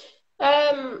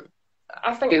 I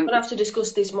think we're gonna have to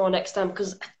discuss this more next time,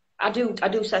 because I do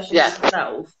sessions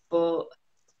myself, but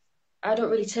I don't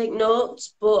really take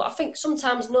notes. But I think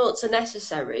sometimes notes are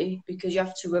necessary because you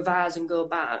have to revise and go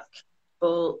back.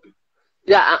 But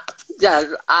I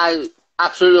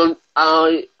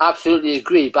absolutely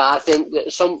agree. But I think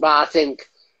that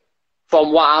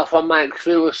from my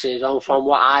experiences and from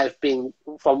what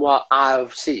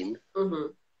I've seen,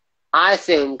 I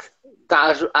think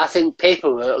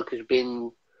paperwork has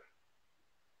been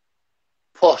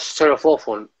pushed to the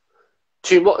forefront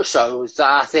too much, so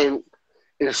that I think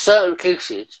in certain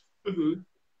cases the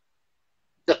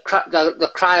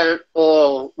client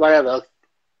or whatever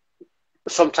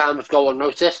sometimes go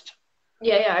unnoticed.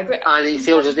 Yeah, I agree. And he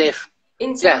feels as if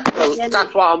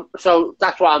that's what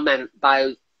I meant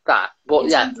by that. But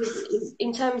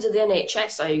in terms of the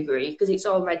NHS, I agree, because it's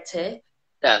all red tape.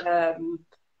 Yeah.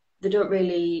 They don't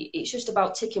really. It's just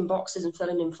about ticking boxes and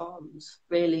filling in forms,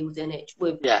 really, with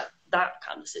that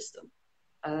kind of system.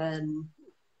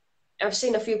 I've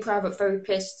seen a few private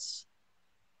therapists,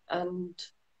 and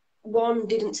one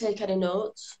didn't take any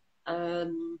notes,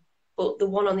 but the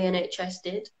one on the NHS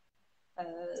did.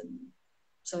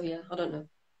 So yeah, I don't know.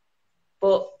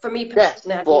 But for me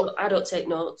personally, I don't take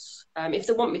notes. If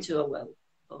they want me to, I will.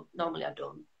 But normally I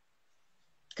don't.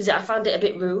 Because I find it a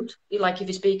bit rude. Like if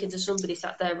you're speaking to somebody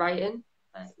sat there writing.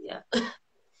 Yeah.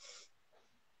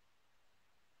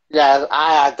 Yeah,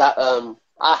 I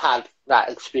had that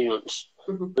experience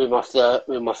with my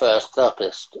first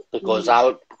therapist because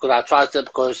I tried to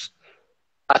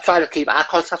keep eye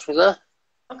contact with her.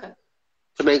 Okay.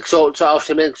 To make sure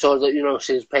that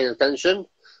she's paying attention.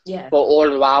 Yeah. But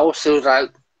all the while she was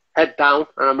like head down,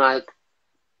 and I'm like.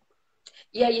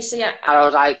 Yeah, you see. And I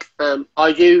was like, "Are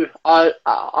you?" And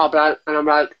I'm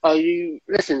like, "Are you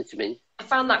listening to me?" I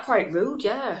found that quite rude.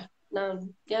 Yeah. No.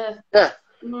 Yeah. Yeah.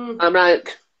 I'm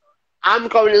like, I'm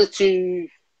going into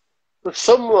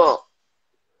somewhat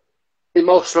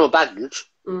emotional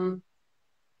baggage, so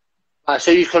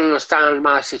you can understand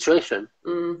my situation.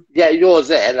 Yeah, you're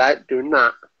there, like doing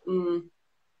that.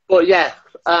 But yeah,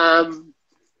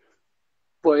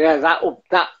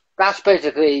 that's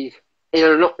basically in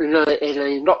a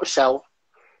nutshell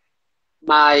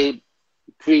my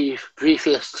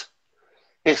briefest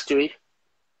history.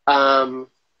 I'm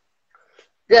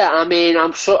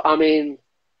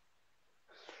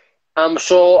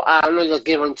sure at another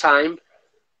given time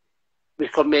we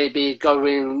could maybe go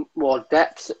in more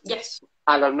depth. Yes.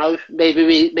 I don't know. Maybe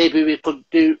we could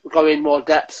go in more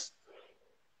depth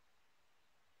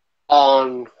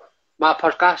on my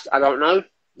podcast. I don't know.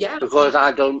 Yeah. Because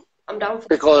I don't. I'm down for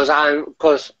because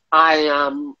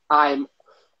I'm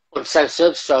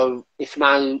uncensored. So it's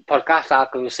my podcast. I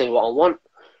can say what I want.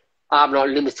 I'm not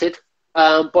limited.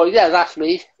 But yeah, that's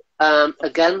me.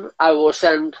 Again, I will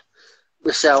send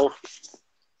myself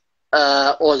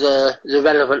all the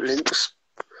relevant links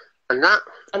and that.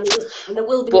 And there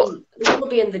will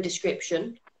be in the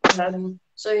description.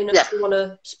 So if you want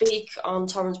to speak on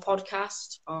Toren's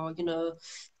podcast, or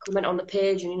comment on the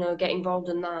page and get involved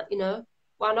in that,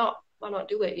 why not? Why not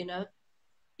do it?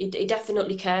 He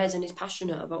definitely cares and is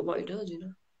passionate about what he does.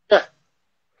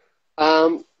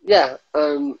 Yeah.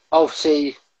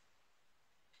 Obviously,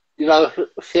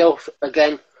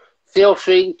 feel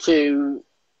free to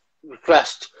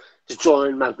request to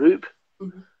join my group.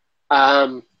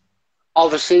 Mm-hmm.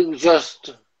 Obviously,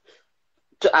 just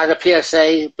to add a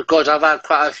PSA, because I've had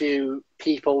quite a few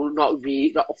people not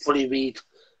fully read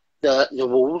the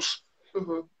rules.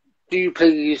 Mm-hmm. Do you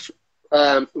please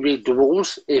read the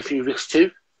rules if you wish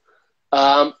to?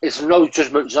 It's no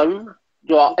judgment zone.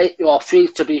 You are free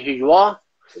to be who you are.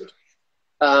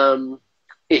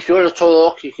 If you want to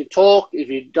talk, you can talk. If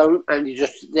you don't, and you're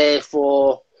just there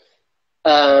for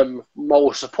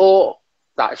moral support,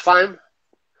 that is fine.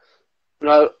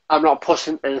 I'm not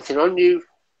pushing anything on you.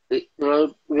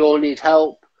 We all need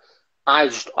help. I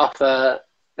just offer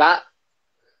that,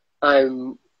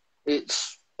 and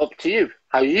it's up to you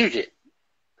how you use it.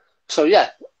 So yeah,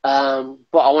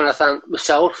 but I want to thank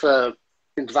Michelle for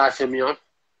inviting me on.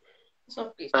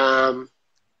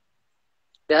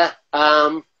 Yeah,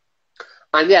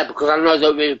 and yeah, because I know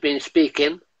that we've been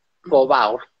speaking for a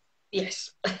while.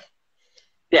 Yes.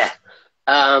 Yeah.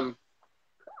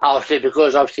 Obviously,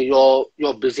 because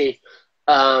you're busy.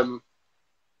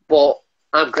 But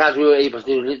I'm glad we were able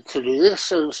to do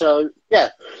this, and so yeah.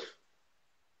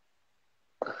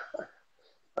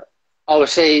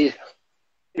 Obviously,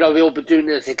 we'll be doing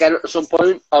this again at some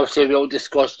point. Obviously, we'll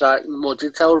discuss that in more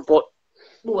detail. But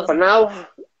for now,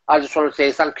 I just want to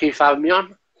say thank you for having me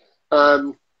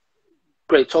on.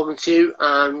 Great talking to you,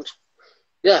 and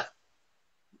yeah.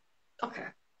 Okay.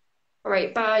 All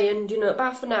right. Bye, and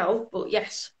bye for now. But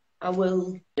yes, I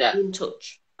will be in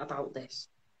touch about this.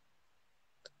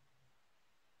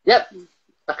 Yep.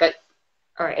 Okay.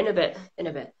 All right. In a bit.